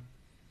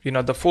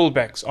the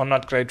fullbacks are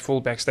not great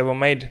fullbacks. They were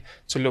made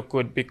to look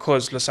good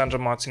because Lisandro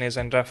Martinez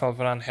and Rafael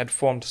Varane had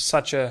formed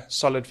such a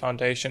solid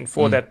foundation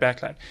for that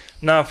backline.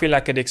 Now I feel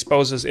like it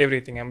exposes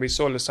everything, and we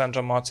saw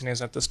Lisandro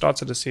Martinez at the start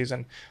of the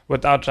season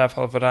without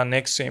Rafael Varane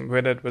next to him,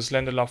 whether it was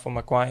Lindelof or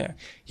Maguire.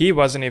 He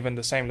wasn't even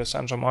the same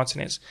Lisandro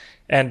Martinez.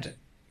 And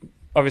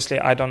obviously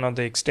I don't know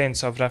the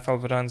extent of Rafael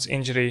Varane's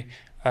injury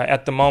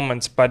at the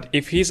moment, but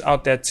if he's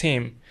out that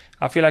team,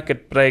 I feel like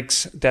it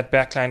breaks that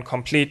backline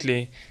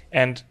completely.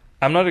 And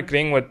I'm not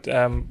agreeing with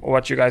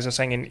what you guys are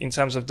saying in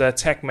terms of the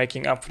attack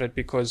making up for it,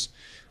 because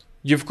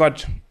you've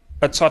got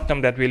a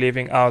Tottenham that we're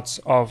leaving out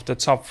of the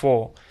top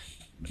 4.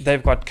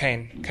 They've got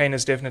Kane. Kane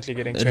is definitely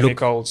getting 20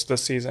 goals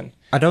this season.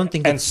 I don't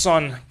think... And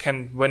Son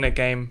can win a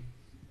game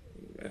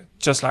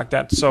just like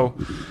that. So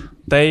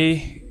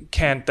they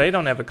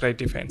don't have a great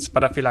defense,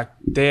 but I feel like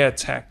their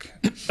attack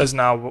is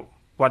now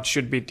what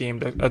should be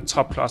deemed a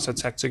top-class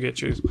attack to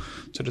get you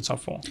to the top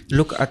 4.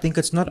 Look, I think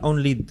it's not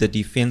only the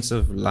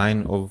defensive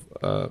line of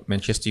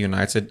Manchester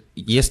United.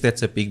 Yes,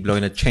 that's a big blow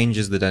and it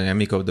changes the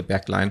dynamic of the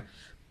back line.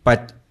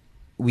 But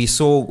we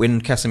saw when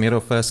Casemiro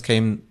first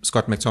came,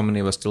 Scott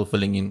McTominay was still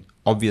filling in.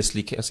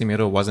 Obviously,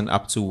 Casemiro wasn't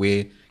up to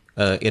where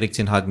Erik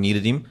Ten Hag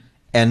needed him.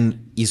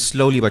 And he's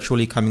slowly but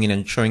surely coming in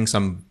and showing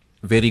some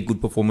very good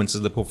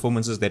performances, the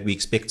performances that we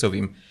expect of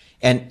him.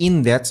 And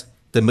in that,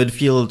 the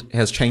midfield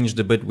has changed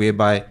a bit,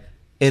 whereby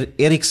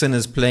Eriksen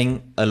is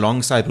playing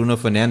alongside Bruno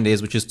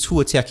Fernandes, which is two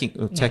attacking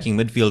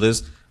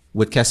midfielders,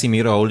 with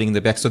Casemiro holding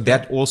the back. So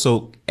that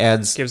also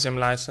gives them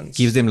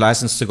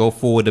license to go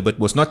forward a bit.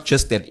 It's not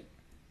just that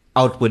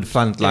outward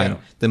front line.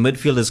 The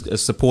midfield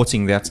is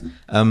supporting that.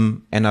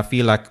 And I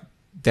feel like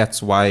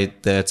that's why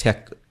the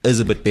attack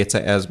is a bit better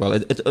as well.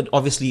 It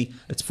obviously,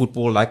 it's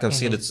football. Like I've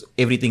said,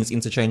 everything's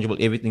interchangeable,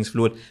 everything's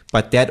fluid.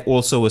 But that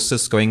also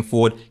assists going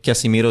forward.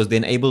 Casemiro is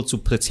then able to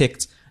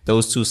protect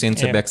those two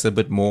centre-backs a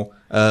bit more.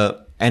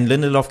 And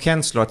Lindelof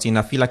can slot in.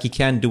 I feel like he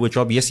can do a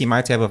job. Yes, he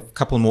might have a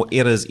couple more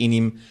errors in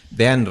him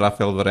than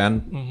Rafael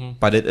Varane,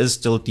 but it is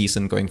still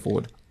decent going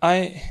forward.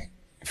 I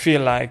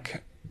feel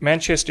like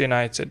Manchester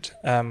United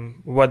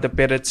were the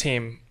better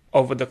team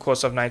over the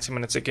course of 90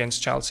 minutes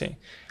against Chelsea.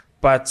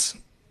 But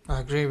I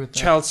agree with that.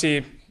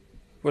 Chelsea,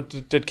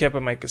 did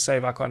Kepa make a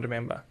save? I can't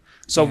remember.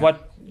 So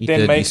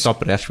he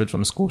stopped Rashford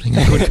from scoring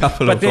a good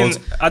couple of goals.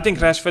 But then I think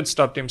Rashford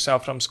stopped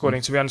himself from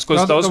scoring, to be honest,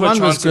 because those were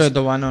chances. Was good,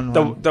 the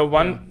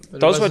one-on-one.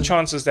 Those were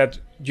chances that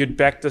you'd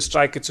back the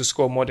striker to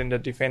score more than the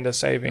defender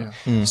saving.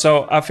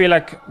 So I feel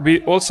like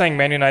we're all saying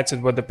Man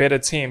United were the better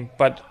team,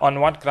 but on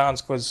what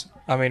grounds? Because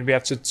we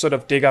have to sort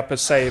of dig up a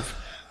save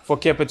for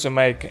Kepa to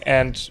make,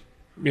 and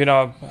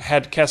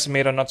had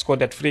Casemiro not scored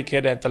that free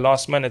kick at the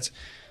last minute,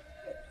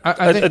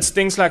 it's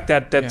things like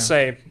that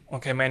say,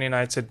 okay, Man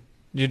United,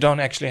 you don't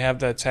actually have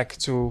the attack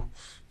to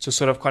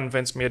sort of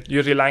convince me.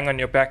 You're relying on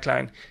your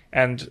backline,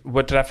 and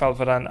with Rafael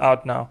Varane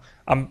out now,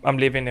 I'm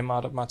leaving him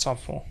out of my top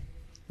 4.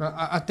 Well,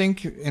 I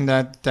think in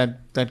that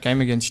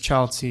game against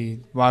Chelsea,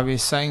 why we're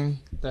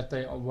saying that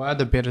they were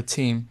the better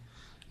team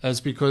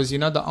is because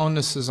the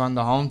onus is on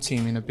the home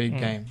team in a big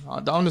game.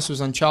 The onus was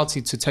on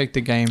Chelsea to take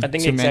the game. I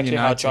think to exactly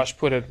Man how Josh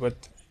put it with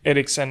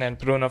Eriksen and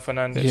Bruno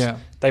Fernandes. Yeah.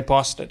 They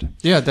passed it.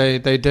 Yeah, they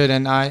did,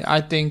 and I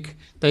think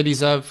they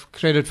deserve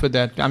credit for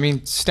that.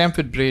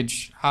 Stamford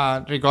Bridge,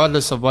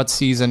 regardless of what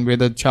season,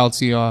 whether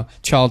Chelsea or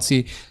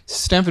Chelsea,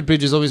 Stamford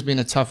Bridge has always been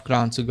a tough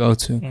ground to go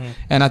to.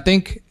 And I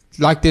think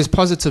there's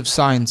positive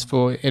signs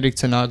for Erik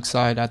Ten Hag's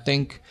side. I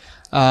think,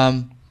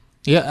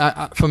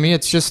 for me,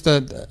 it's just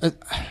the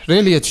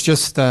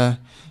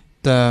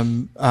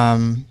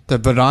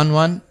Varane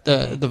one,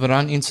 the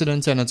Varane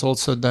incident, and it's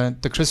also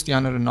the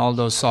Cristiano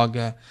Ronaldo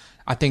saga.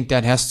 I think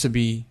that has to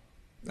be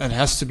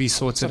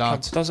sorted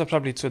out. Those are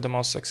probably two of the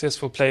most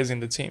successful players in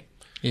the team.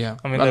 Yeah,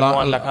 they've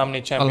won how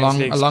many Champions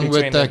Leagues along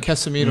with between them.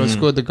 Casemiro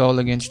scored the goal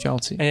against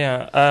Chelsea.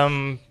 Yeah,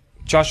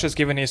 Josh has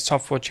given his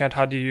top 4 chat.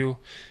 How do you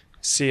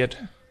see it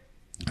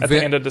at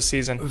the end of the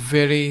season?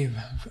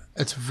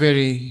 It's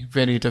very,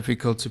 very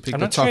difficult to pick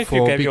the top 4. I'm not sure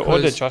if you gave your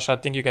order, Josh. I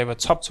think you gave a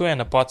top 2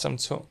 and a bottom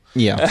 2.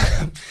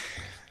 Yeah.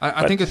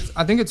 I think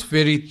it's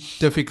very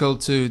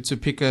difficult to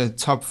pick a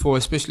top 4,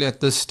 especially at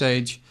this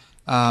stage.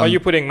 Are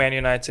you putting Man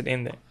United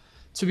in there?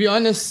 To be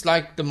honest,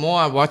 the more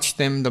I watch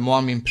them, the more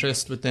I'm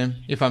impressed with them.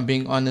 If I'm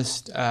being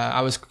honest,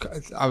 I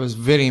was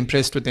very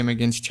impressed with them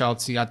against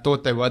Chelsea. I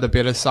thought they were the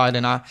better side,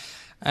 and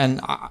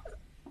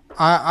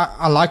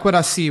I like what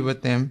I see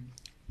with them.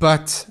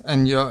 but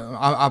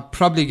I'll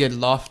probably get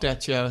laughed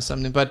at here or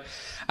something. But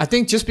I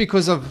think just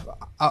because of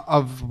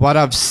what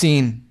I've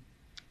seen,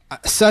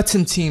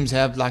 certain teams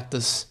have like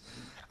this.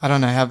 I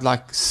don't know, have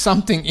like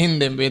something in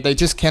them where they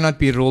just cannot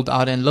be ruled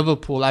out. And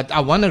Liverpool, I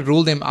want to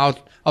rule them out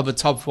of the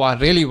top 4. I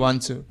really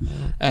want to.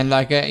 And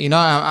like,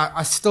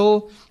 I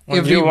still, when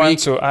every you week. Want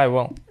to, I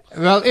will.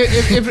 Well,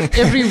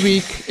 every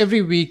week,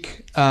 every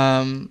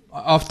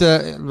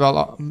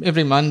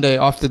Monday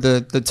after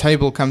the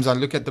table comes, I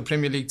look at the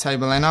Premier League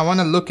table and I want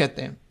to look at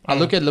them. I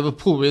look at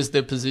Liverpool, where's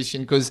their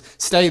position? Because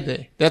stay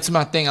there. That's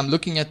my thing. I'm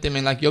looking at them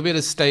and like, you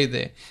better stay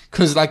there.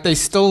 Because like, they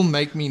still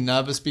make me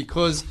nervous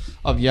because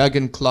of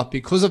Jurgen Klopp,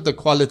 because of the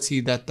quality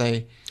that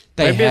they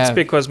Maybe have. It's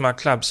because my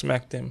club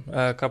smacked them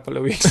a couple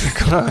of weeks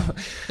ago.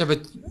 Yeah,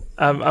 but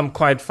I'm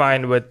quite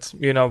fine with,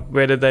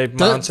 whether they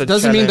mount a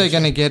doesn't mean challenge.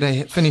 they're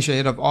going to finish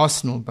ahead of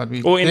Arsenal, but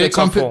Or in the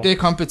top 4. Their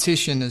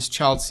competition is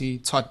Chelsea,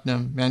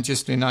 Tottenham,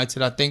 Manchester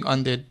United. I think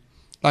on their,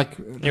 like,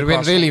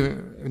 Newcastle. really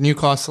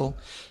Newcastle.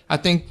 I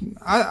think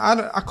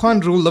I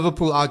can't rule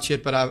Liverpool out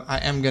yet, but I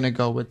am going to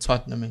go with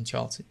Tottenham and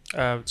Chelsea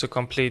To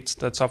complete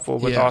the top 4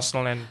 with Yeah.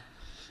 Arsenal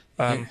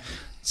and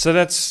so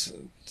that's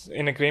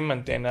in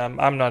agreement then.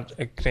 I'm not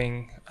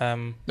agreeing.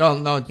 No,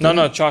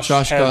 Josh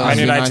has goes Man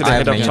United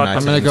ahead of Man Tottenham.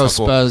 I'm going to go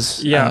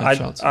Spurs. Yeah,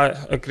 Chelsea. I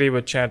agree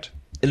with Chad.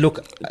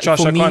 Look, Josh,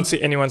 for I me, can't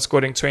see anyone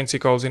scoring 20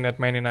 goals in that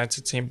Man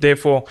United team.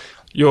 Therefore,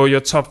 your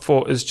top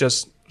 4 is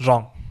just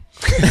wrong.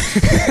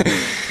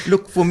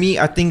 Look, for me,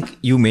 I think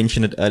you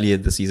mentioned it earlier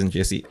this season,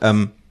 Jesse.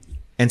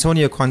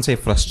 Antonio Conte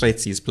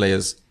frustrates his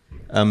players.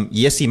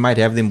 Yes, he might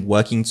have them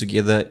working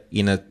together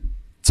in a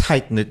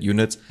tight-knit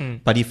unit,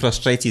 but he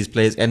frustrates his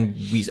players. And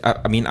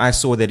I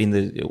saw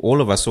that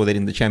all of us saw that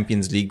in the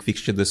Champions League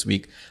fixture this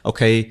week.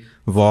 Okay,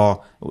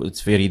 VAR,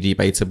 it's very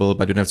debatable,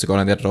 but we don't have to go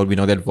on that road. We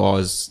know that VAR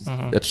is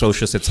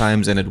atrocious at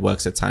times and it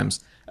works at times.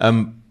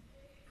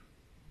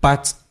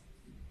 But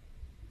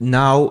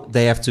now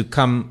they have to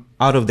come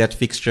out of that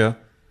fixture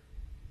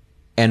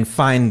and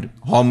find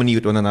harmony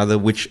with one another,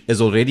 which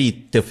is already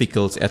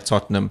difficult at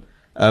Tottenham.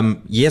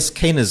 Yes,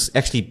 Kane has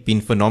actually been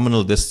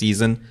phenomenal this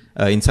season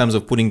in terms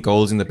of putting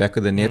goals in the back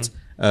of the net.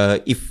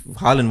 If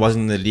Haaland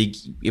wasn't in the league,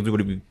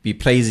 everybody would be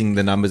praising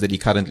the numbers that he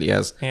currently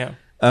has. Yeah.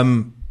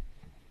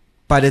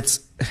 But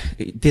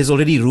there's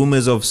already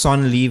rumors of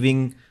Son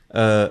leaving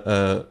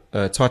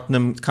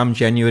Tottenham come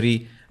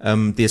January.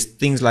 There's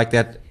things like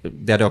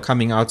that are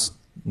coming out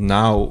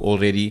now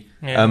already.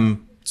 Yeah.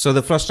 So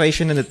the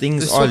frustration and the things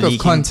There's are talk of leaking.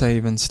 Conte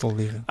even still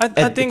leaving.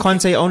 I think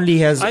Conte only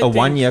has I a think-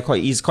 1 year.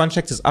 His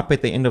contract is up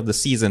at the end of the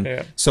season.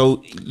 Yeah.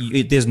 So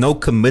there's no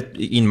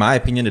in my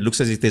opinion, it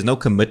looks as if there's no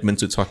commitment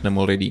to Tottenham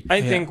already.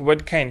 I think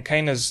with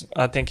Kane is,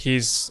 I think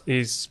he's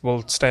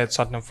will stay at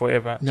Tottenham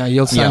forever. Yeah,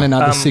 you'll sign Yeah.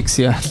 another 6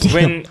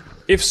 years.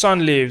 If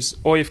Son leaves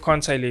or if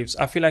Conte leaves,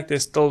 I feel like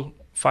there's still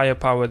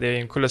firepower there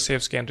in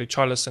Kulusevski and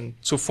Richarlison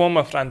to form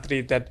a front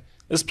three that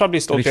is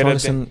probably still better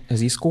than, Richarlison, has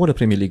he scored a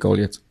Premier League goal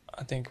yet?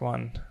 I think,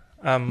 one.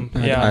 I I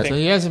so think.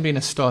 he hasn't been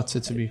a starter,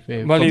 to be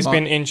fair. Well, But he's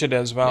been injured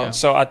as well. Yeah.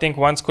 So I think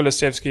once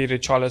Kulusevski,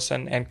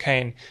 Richarlison and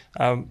Kane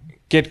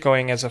get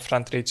going as a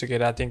front three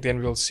together, I think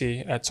then we'll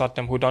see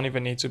Tottenham, who don't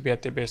even need to be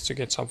at their best to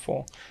get top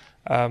 4.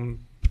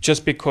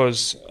 Just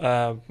because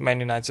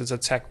Man United's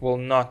attack will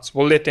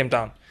let them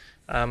down.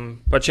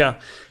 But yeah,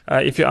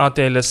 if you're out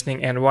there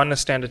listening and want to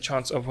stand a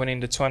chance of winning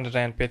the 200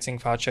 Rand betting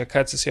voucher,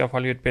 courtesy of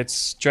Hollywood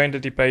Bets, join the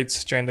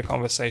debates, join the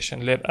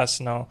conversation. Let us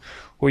know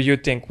who you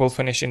think will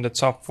finish in the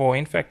top 4.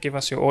 In fact, give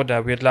us your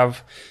order. We'd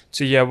love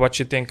to hear what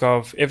you think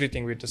of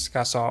everything we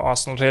discuss. Our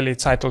Arsenal rally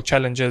title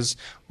challenges.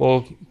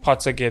 Will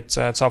Potter get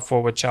top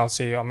 4 with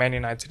Chelsea or Man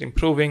United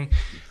improving?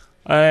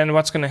 And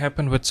what's going to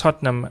happen with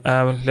Tottenham?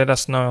 Let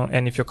us know.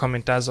 And if your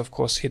comment does, of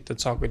course, hit the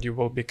target, you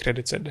will be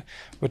credited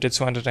with the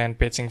 200 Rand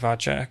betting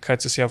voucher,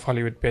 courtesy of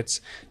Hollywood Bets.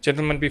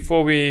 Gentlemen,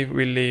 before we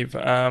leave,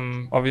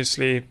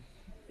 obviously,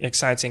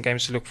 exciting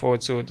games to look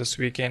forward to this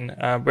weekend.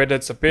 Whether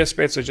it's a best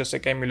bets or just a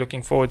game you're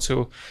looking forward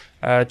to.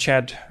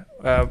 Chad,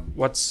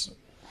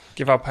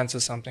 give our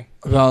punters something.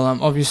 Well,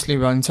 obviously,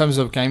 in terms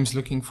of games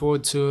looking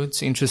forward to,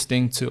 it's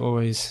interesting to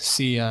always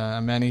see a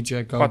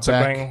manager go Potter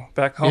back. going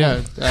back home.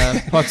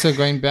 Yeah, Potter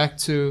going back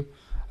to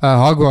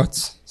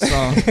Hogwarts.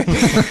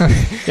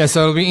 So,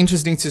 so it'll be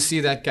interesting to see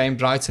that game,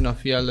 Brighton or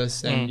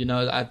Fearless. And,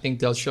 I think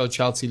they'll show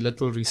Chelsea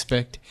little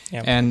respect.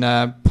 Yeah.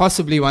 And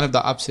possibly one of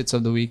the upsets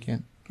of the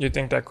weekend. You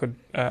think that could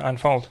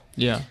unfold?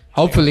 Yeah.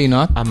 Hopefully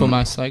not, for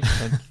my sake.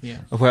 But yeah.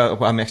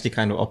 Well, I'm actually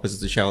kind of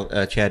opposite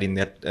to Chad in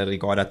that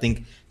regard. I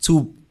think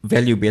 2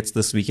 value bets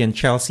this weekend.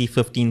 Chelsea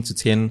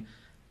 15-10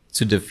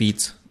 to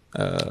defeat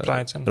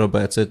Brighton.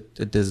 Roberto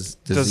De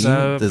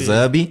Zerbi.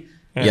 Zerbi.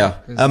 Yeah.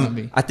 De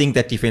Zerbi. I think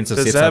that defensive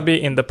The sets up.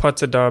 Zerbi in the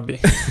Potter derby.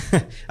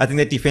 I think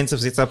that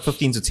defensive sets up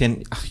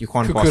 15-10. You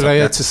can't pass up Kukurea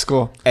that. to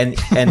score. And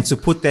to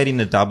put that in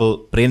a double,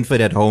 Brentford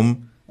at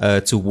home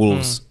to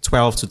Wolves,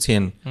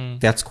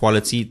 12-10. That's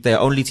quality. The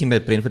only team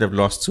that Brentford have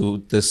lost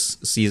to this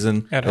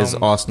season At is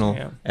home. Arsenal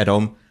Yeah. at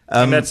home.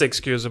 And that's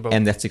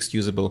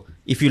excusable.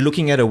 If you're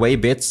looking at away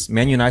bets,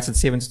 Man United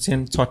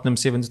 7-10, Tottenham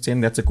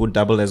 7-10, that's a good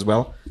double as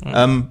well.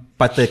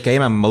 But the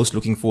game I'm most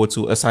looking forward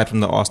to, aside from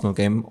the Arsenal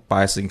game,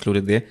 bias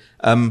included there,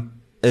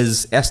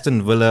 is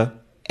Aston Villa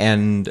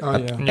and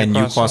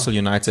Newcastle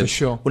United. For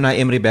sure. Unai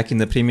Emery back in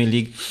the Premier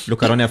League.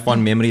 Look, I don't have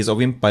fond memories of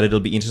him, but it'll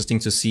be interesting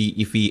to see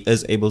if he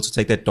is able to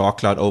take that dark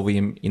cloud over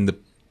him in the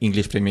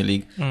English Premier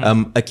League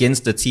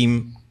against the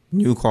team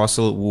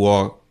Newcastle, who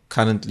are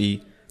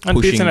currently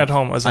unbeaten at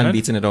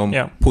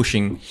home,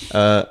 pushing.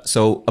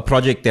 So a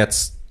project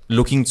that's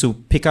looking to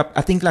pick up.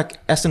 I think like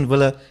Aston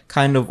Villa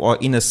kind of are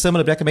in a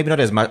similar bracket, maybe not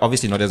as much,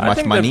 obviously not as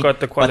much money, but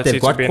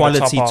they've got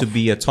quality to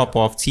be a top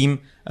half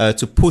team,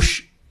 to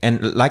push.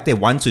 And like they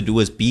want to do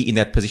is be in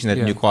that position that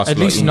Newcastle at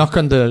least knock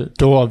on the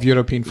door of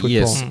European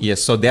football.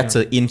 Yes. So that's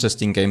an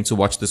interesting game to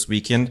watch this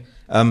weekend.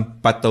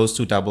 But those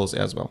two doubles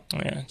as well.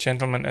 Yeah,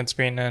 gentlemen, it's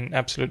been an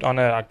absolute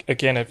honor.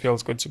 Again, it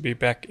feels good to be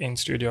back in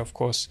studio, of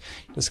course,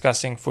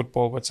 discussing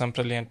football with some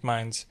brilliant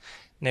minds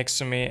next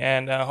to me.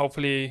 And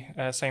hopefully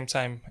same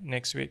time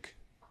next week.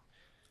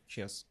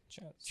 Cheers.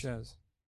 Cheers.